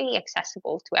is really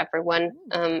accessible to everyone.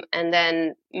 And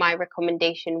then my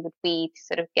recommendation would be to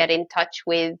sort of get in touch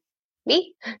with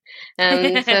me, so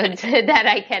that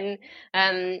I can,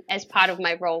 as part of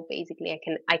my role, basically,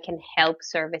 I can help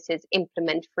services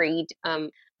implement Freed. So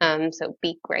it'd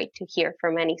be great to hear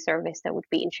from any service that would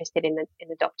be interested in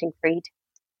adopting Freed.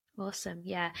 Awesome.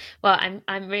 Yeah. Well,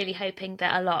 I'm really hoping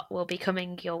that a lot will be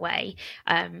coming your way,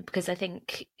 because I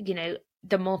think,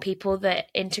 the more people that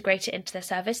integrate it into their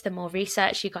service, the more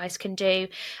research you guys can do,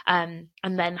 and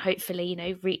then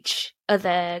hopefully, reach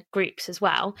other groups as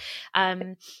well.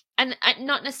 And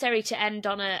not necessarily to end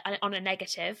on a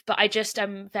negative, but I just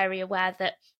am very aware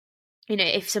that,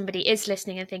 if somebody is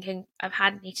listening and thinking, I've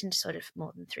had an eating disorder for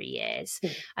more than 3 years,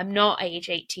 I'm not age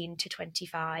 18 to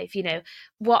 25,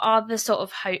 what are the sort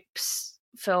of hopes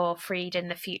for Freed in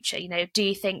the future? Do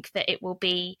you think that it will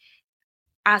be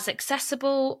as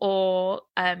accessible, or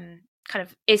kind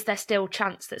of is there still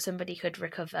chance that somebody could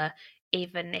recover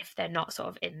even if they're not sort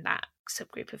of in that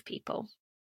subgroup of people?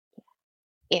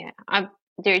 Yeah,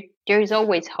 there's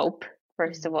always hope.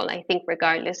 First of all, I think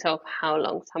regardless of how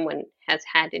long someone has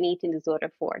had an eating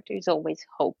disorder for, there's always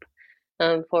hope,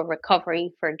 for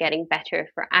recovery, for getting better,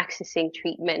 for accessing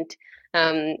treatment.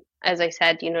 As I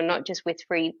said, not just with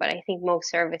Free, but I think most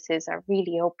services are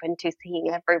really open to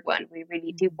seeing everyone. We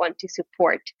really do want to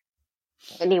support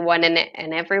anyone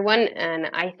and everyone. And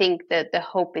I think that the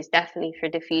hope is definitely for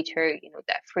the future,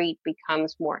 that Freed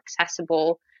becomes more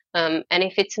accessible. And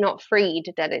if it's not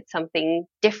Freed, that it's something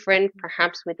different,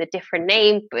 perhaps with a different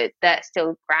name, but that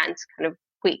still grants kind of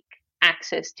quick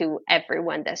access to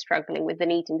everyone that's struggling with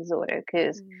an eating disorder.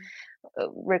 Because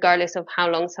regardless of how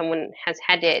long someone has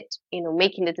had it,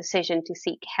 making the decision to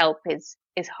seek help is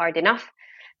hard enough.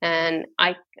 And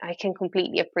I can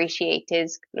completely appreciate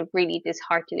is kind of really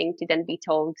disheartening to then be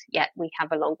told, yeah, we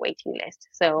have a long waiting list.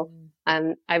 So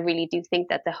I really do think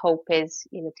that the hope is,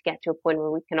 to get to a point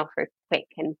where we can offer quick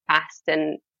and fast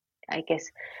and I guess,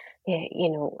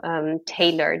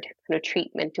 tailored kind of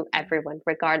treatment to everyone,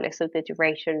 regardless of the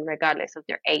duration, regardless of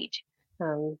their age,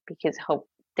 because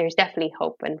there's definitely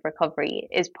hope and recovery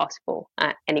is possible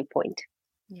at any point.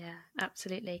 Yeah,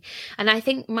 absolutely. And I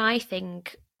think my thing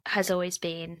has always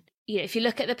been, if you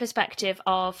look at the perspective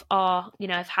of,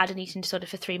 I've had an eating disorder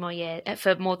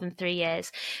for more than 3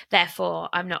 years, therefore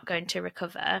I'm not going to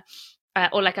recover,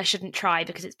 or like I shouldn't try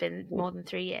because it's been more than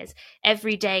 3 years.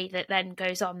 Every day that then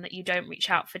goes on that you don't reach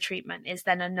out for treatment is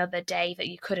then another day that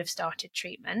you could have started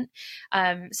treatment.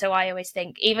 So I always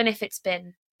think, even if it's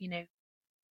been,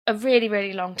 a really,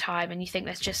 really long time and you think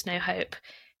there's just no hope,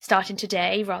 starting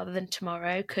today rather than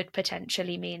tomorrow could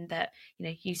potentially mean that,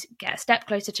 you get a step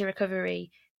closer to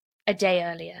recovery a day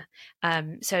earlier.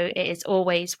 So it is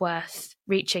always worth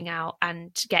reaching out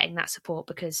and getting that support,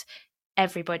 because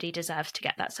everybody deserves to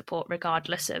get that support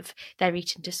regardless of their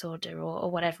eating disorder or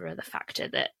whatever other factor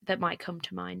that might come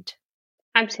to mind.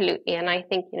 Absolutely. And I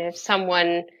think, if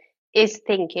someone is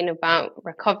thinking about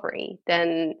recovery,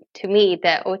 then to me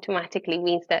that automatically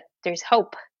means that there's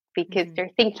hope, because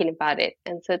they're thinking about it.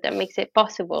 And so that makes it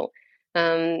possible.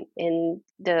 In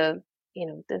the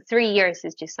 3 years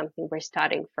is just something we're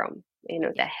starting from.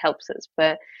 that helps us.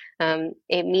 But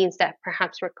it means that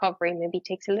perhaps recovery maybe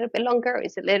takes a little bit longer,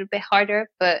 is a little bit harder,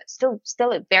 but still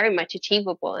very much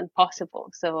achievable and possible.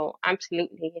 So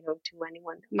absolutely, to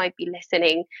anyone that might be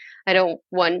listening, I don't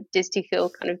want this to feel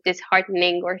kind of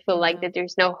disheartening or feel like that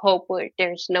there's no hope or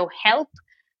there's no help.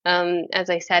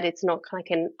 As I said, it's not like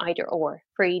an either or.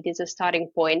 Freed is a starting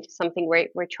point, something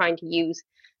we're trying to use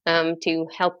to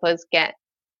help us get,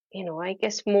 I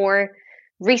guess, more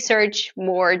research,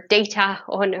 more data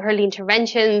on early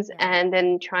interventions, and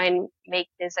then try and make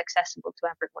this accessible to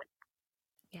everyone.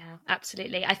 Yeah,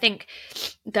 absolutely. I think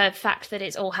the fact that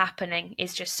it's all happening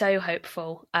is just so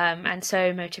hopeful and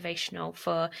so motivational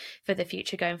for the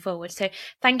future going forward. So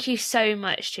thank you so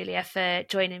much, Giulia, for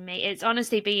joining me. It's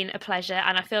honestly been a pleasure,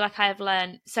 and I feel like I have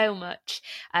learned so much.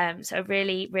 So I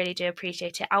really, really do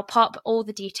appreciate it. I'll pop all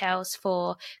the details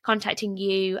for contacting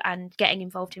you and getting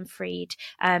involved in Freed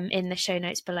in the show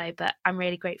notes below, but I'm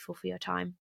really grateful for your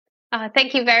time.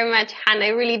 Thank you very much, Hannah. I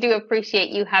really do appreciate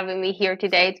you having me here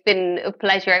today. It's been a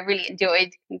pleasure. I really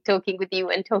enjoyed talking with you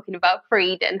and talking about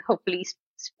Freed, and hopefully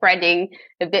spreading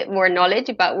a bit more knowledge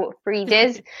about what Freed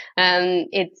is.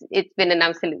 It's been an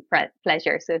absolute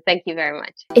pleasure. So thank you very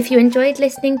much. If you enjoyed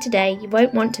listening today, you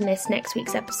won't want to miss next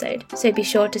week's episode, so be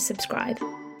sure to subscribe.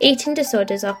 Eating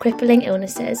disorders are crippling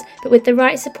illnesses, but with the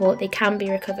right support they can be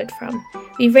recovered from.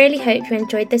 We really hope you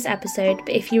enjoyed this episode,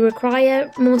 but if you require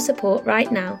more support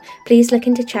right now, please look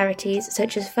into charities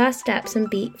such as First Steps and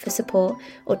Beat for support,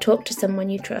 or talk to someone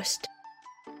you trust.